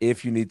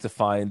 If you need to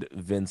find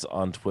Vince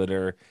on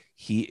Twitter,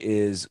 he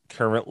is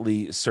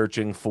currently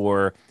searching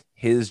for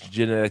his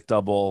genetic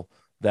double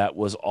that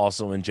was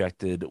also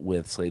injected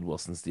with Slade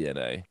Wilson's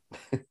DNA.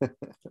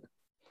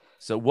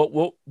 So what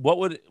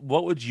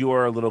would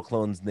your little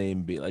clone's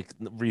name be? Like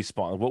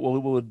Respawn.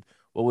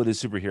 What would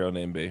his superhero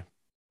name be?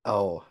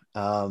 Oh,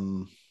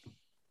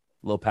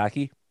 Lil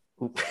Packy?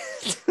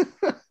 He's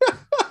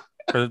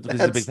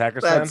a big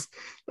Packers fan?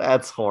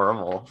 That's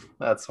horrible.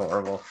 That's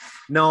horrible.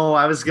 No,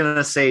 I was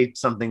gonna say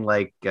something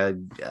like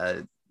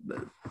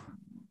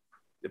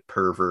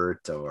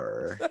pervert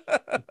or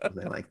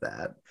something like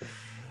that.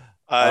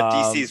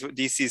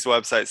 DC's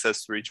website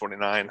says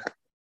 329.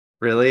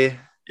 Really?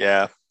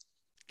 Yeah.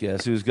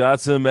 Guess who's got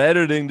some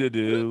editing to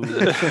do?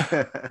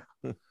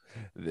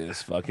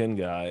 This fucking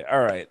guy. All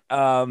right.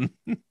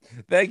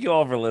 Thank you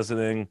all for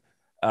listening.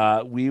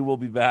 We will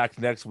be back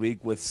next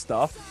week with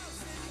stuff.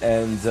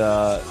 And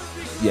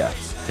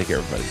take care,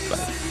 everybody. Bye.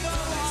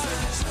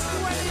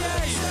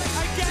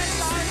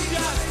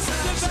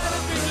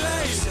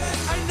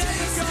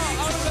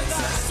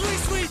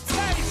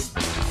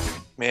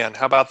 Man,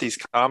 how about these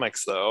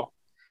comics, though?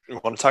 We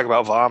want to talk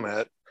about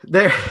vomit.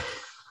 There.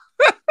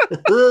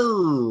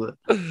 Ooh.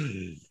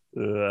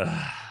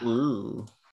 Ooh.